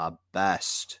are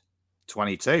best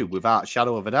 22 without a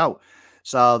shadow of a doubt.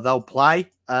 So they'll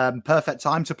play. Perfect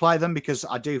time to play them because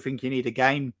I do think you need a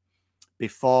game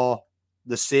before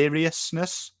the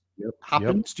seriousness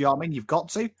happens. Do you know what I mean? You've got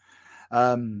to.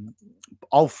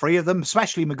 All three of them,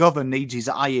 especially McGovern, needs his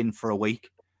eye in for a week.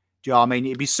 Do you know what I mean?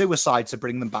 It'd be suicide to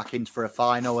bring them back in for a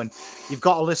final. And you've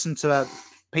got to listen to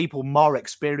people more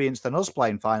experienced than us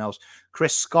playing finals.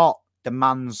 Chris Scott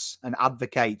demands and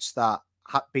advocates that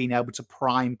being able to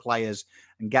prime players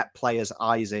and get players'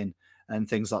 eyes in and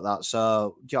things like that.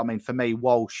 So, do you know what I mean? For me,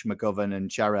 Walsh, McGovern and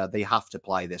Chera, they have to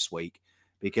play this week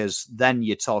because then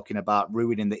you're talking about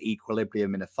ruining the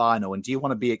equilibrium in a final. And do you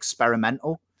want to be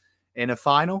experimental in a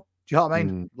final? Do you know what I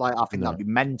mean? I think that'd be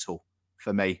mental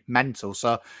for me. Mental.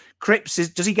 So Cripps,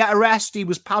 does he get a rest? He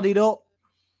was padded up.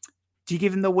 Do you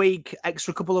give him the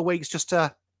extra couple of weeks just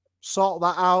to sort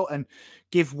that out and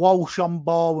give Walsh on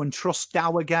ball and trust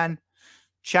Dow again?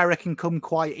 Chera can come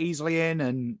quite easily in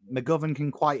and McGovern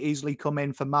can quite easily come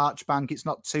in for Marchbank. It's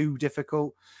not too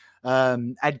difficult.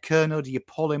 Ed Kernow, do you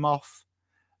pull him off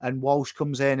and Walsh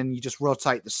comes in and you just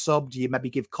rotate the sub? Do you maybe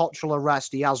give Cottrell a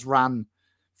rest? He has ran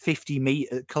 50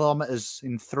 kilometers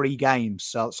in 3 games,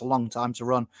 so it's a long time to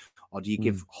run. Or do you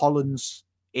give Hollands?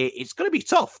 It's going to be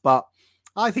tough, but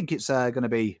I think it's going to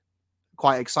be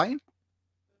quite exciting.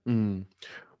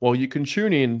 Well, you can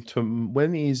tune in to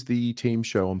when is the team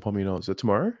show on Pomino? Is it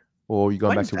tomorrow, or are you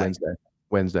going back to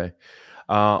Wednesday?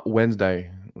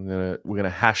 Wednesday. We're gonna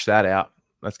hash that out.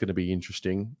 That's going to be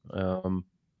interesting.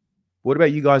 What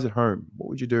about you guys at home? What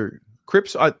would you do?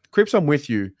 Cripps, I'm with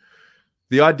you.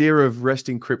 The idea of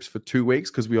resting Cripps for 2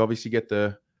 weeks, because we obviously get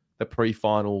the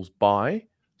pre-finals bye.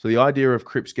 So the idea of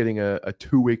Cripps getting a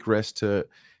 2-week rest to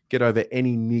get over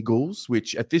any niggles,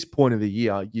 which at this point of the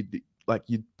year,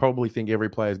 you'd probably think every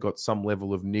player's got some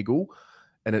level of niggle.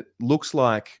 And it looks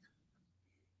like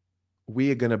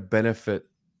we are going to benefit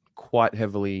quite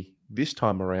heavily this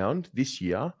time around, this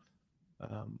year,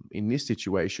 in this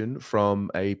situation, from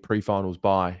a pre-finals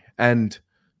bye and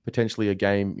potentially a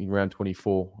game in round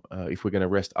 24 if we're going to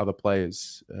rest other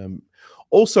players.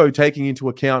 Also taking into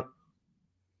account,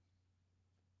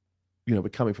 we're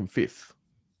coming from 5th.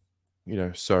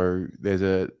 So there's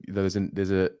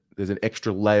an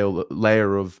extra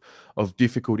layer of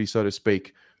difficulty, so to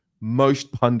speak.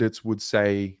 Most pundits would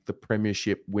say the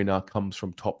premiership winner comes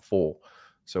from top 4.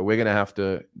 So we're going to have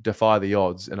to defy the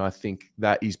odds, and I think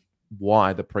that is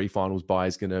why the pre-finals bye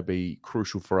is going to be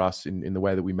crucial for us in the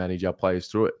way that we manage our players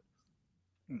through it.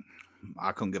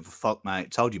 I couldn't give a fuck, mate. I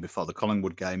told you before the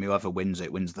Collingwood game, whoever wins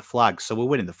it wins the flag. So we're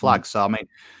winning the flag. So, I mean,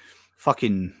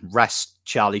 fucking rest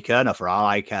Charlie Kernow for all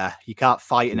I care. You can't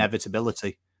fight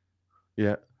inevitability.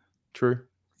 Yeah, true.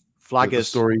 Flaggers. The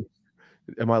story.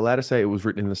 Am I allowed to say it was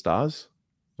written in the stars?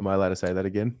 Am I allowed to say that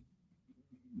again?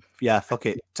 Yeah, fuck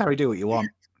it. Terry, do what you want.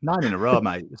 9 in a row,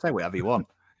 mate. Say whatever you want.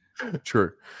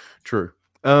 True.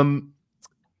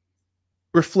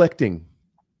 Reflecting,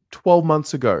 12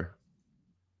 months ago,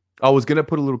 I was going to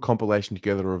put a little compilation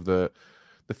together of the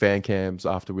fan cams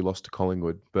after we lost to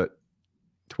Collingwood, but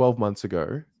 12 months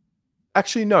ago,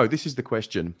 actually, no, this is the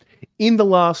question. In the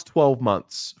last 12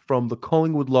 months, from the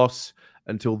Collingwood loss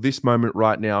until this moment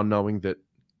right now, knowing that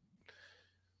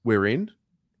we're in,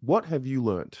 what have you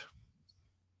learnt?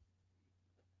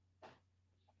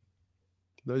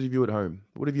 Those of you at home,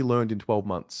 what have you learned in 12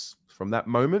 months? From that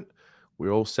moment, we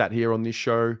all sat here on this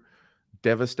show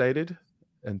devastated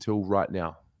until right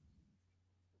now.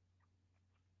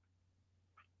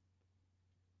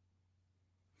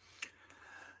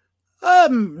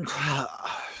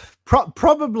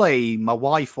 Probably my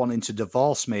wife wanting to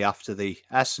divorce me after the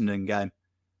Essendon game.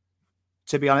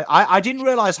 To be honest, I didn't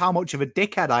realise how much of a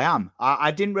dickhead I am.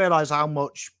 I didn't realise how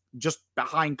much just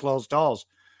behind closed doors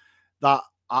that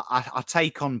I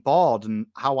take on board and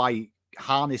how I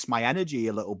harness my energy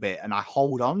a little bit and I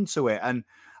hold on to it. And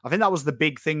I think that was the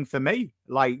big thing for me.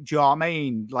 Like, do you know what I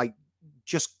mean? Like,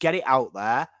 just get it out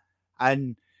there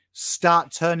and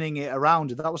start turning it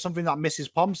around. That was something that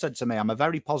Mrs. Pom said to me. I'm a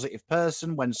very positive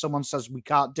person. When someone says we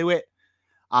can't do it,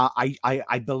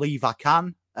 I believe I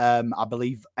can. I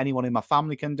believe anyone in my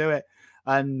family can do it,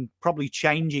 and probably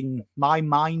changing my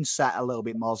mindset a little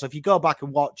bit more. So if you go back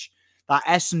and watch that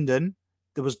Essendon,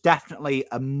 there was definitely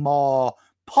a more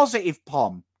positive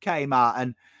Pom came out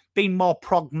and being more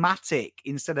pragmatic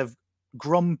instead of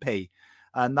grumpy.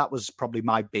 And that was probably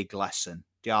my big lesson.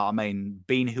 Do you know what I mean?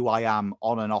 Being who I am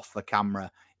on and off the camera,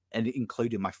 and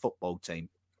including my football team.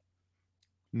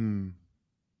 Being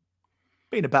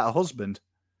a better husband.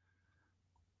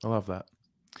 I love that.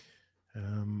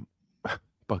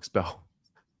 Bugs Bell,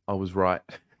 I was right.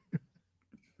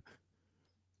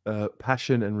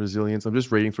 Passion and resilience. I'm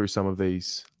just reading through some of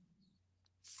these.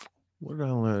 What did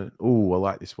I learn? Oh, I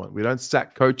like this one. We don't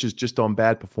sack coaches just on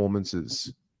bad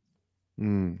performances.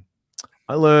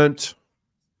 I learned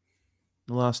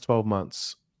the last 12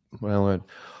 months. What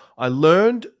I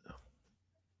learned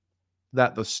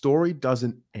that the story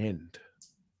doesn't end.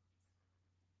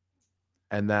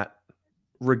 And that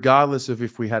regardless of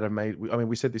if we had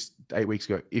we said this 8 weeks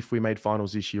ago, if we made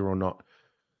finals this year or not,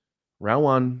 round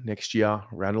 1 next year,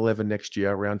 round 11 next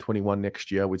year, round 21 next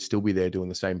year, we'd still be there doing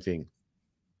the same thing,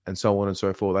 and so on and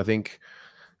so forth. I think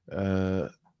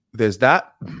there's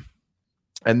that.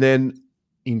 And then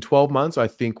in 12 months, I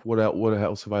think what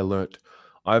else have I learned?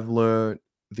 I've learned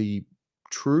the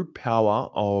true power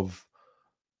of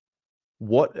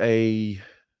what a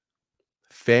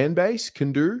fan base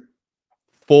can do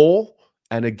for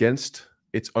and against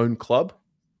its own club.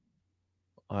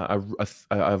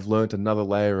 I've learned another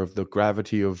layer of the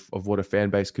gravity of what a fan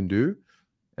base can do.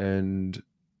 And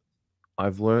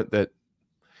I've learned that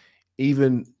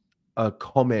even a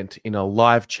comment in a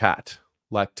live chat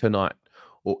like tonight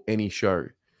or any show,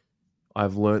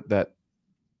 I've learned that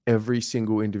every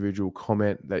single individual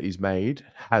comment that is made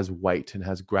has weight and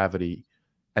has gravity.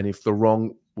 And if the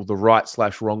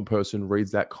right/wrong person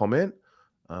reads that comment,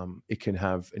 it can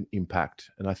have an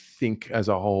impact. And I think as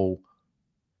a whole,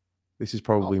 this is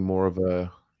probably more of a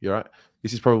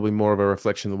This is probably more of a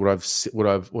reflection of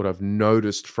what I've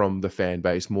noticed from the fan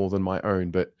base more than my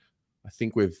own. But I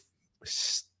think we're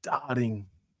starting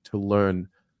to learn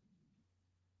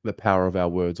the power of our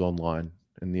words online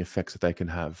and the effects that they can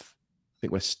have. I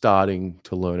think we're starting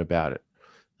to learn about it.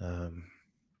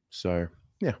 So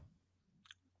yeah,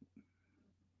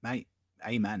 mate.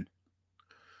 Amen.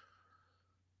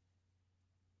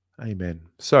 Amen.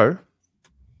 So,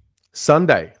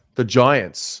 Sunday, the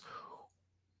Giants.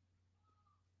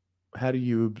 How do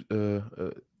you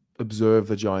observe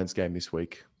the Giants game this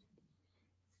week?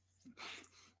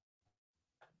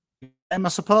 I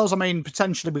suppose,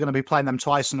 potentially we're going to be playing them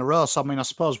twice in a row. So, I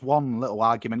suppose one little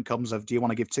argument comes of, do you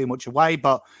want to give too much away?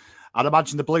 But I'd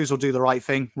imagine the Blues will do the right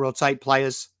thing, rotate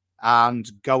players, and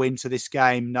go into this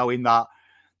game knowing that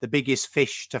the biggest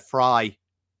fish to fry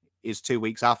is 2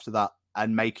 weeks after that,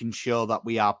 and making sure that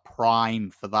we are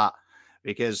primed for that,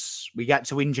 because we get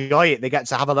to enjoy it. They get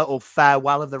to have a little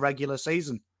farewell of the regular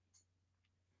season.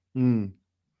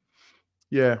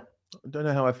 Yeah, I don't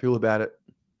know how I feel about it.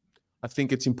 I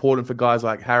think it's important for guys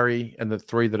like Harry and the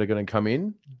 3 that are going to come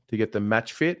in to get them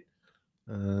match fit.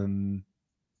 From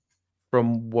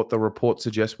what the report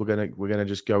suggests, we're going to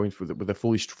just go in with a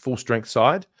full strength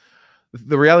side.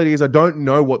 The reality is I don't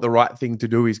know what the right thing to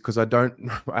do is, because I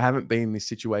haven't been in this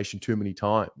situation too many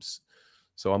times.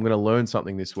 So I'm going to learn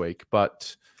something this week.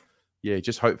 But yeah,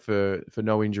 just hope for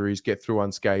no injuries, get through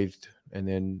unscathed, and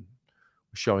then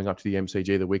showing up to the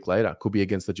MCG the week later. Could be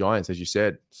against the Giants, as you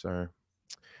said. So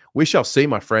we shall see,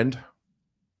 my friend.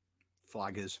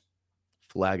 Flaggers.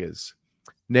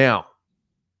 Now,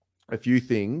 a few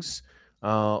things.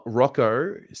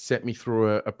 Rocco sent me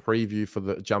through a preview for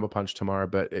the Jumper Punch tomorrow,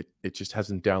 but it just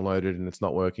hasn't downloaded and it's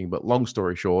not working. But long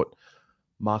story short,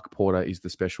 Mark Porter is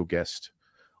the special guest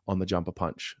on the Jumper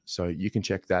Punch. So you can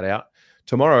check that out.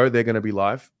 Tomorrow, they're going to be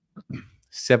live,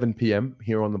 7 p.m.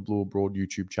 here on the Blue Abroad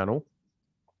YouTube channel.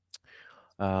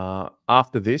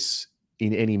 After this,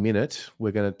 in any minute,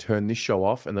 we're going to turn this show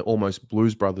off and the Almost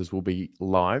Blues Brothers will be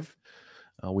live.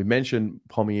 We mentioned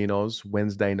Pommy in Oz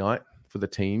Wednesday night for the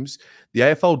teams. The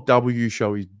AFLW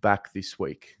show is back this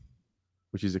week,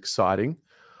 which is exciting.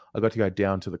 I got to go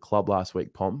down to the club last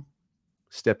week, Pom.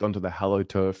 Stepped onto the Hello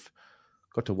Turf.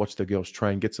 Got to watch the girls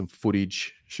train, get some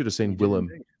footage. Should have seen Willem.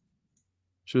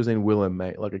 Should have seen Willem,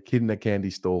 mate, like a kid in a candy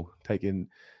store, taking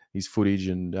his footage.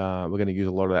 And we're going to use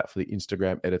a lot of that for the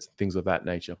Instagram edits and things of that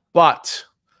nature. But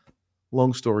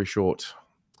long story short,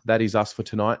 that is us for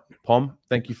tonight. Pom,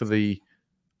 thank you for the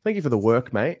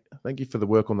work, mate. Thank you for the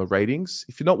work on the ratings.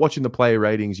 If you're not watching the player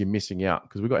ratings, you're missing out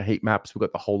because we've got heat maps. We've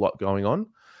got the whole lot going on.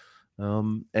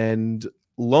 And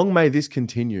long may this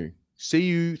continue. See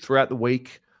you throughout the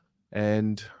week,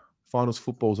 and finals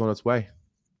football's on its way.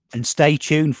 And stay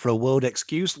tuned for a world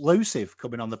exclusive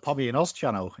coming on the Pommy and Oz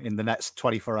channel in the next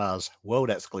 24 hours.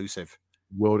 World exclusive.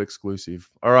 World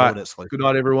exclusive. All right. Good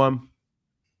night, everyone.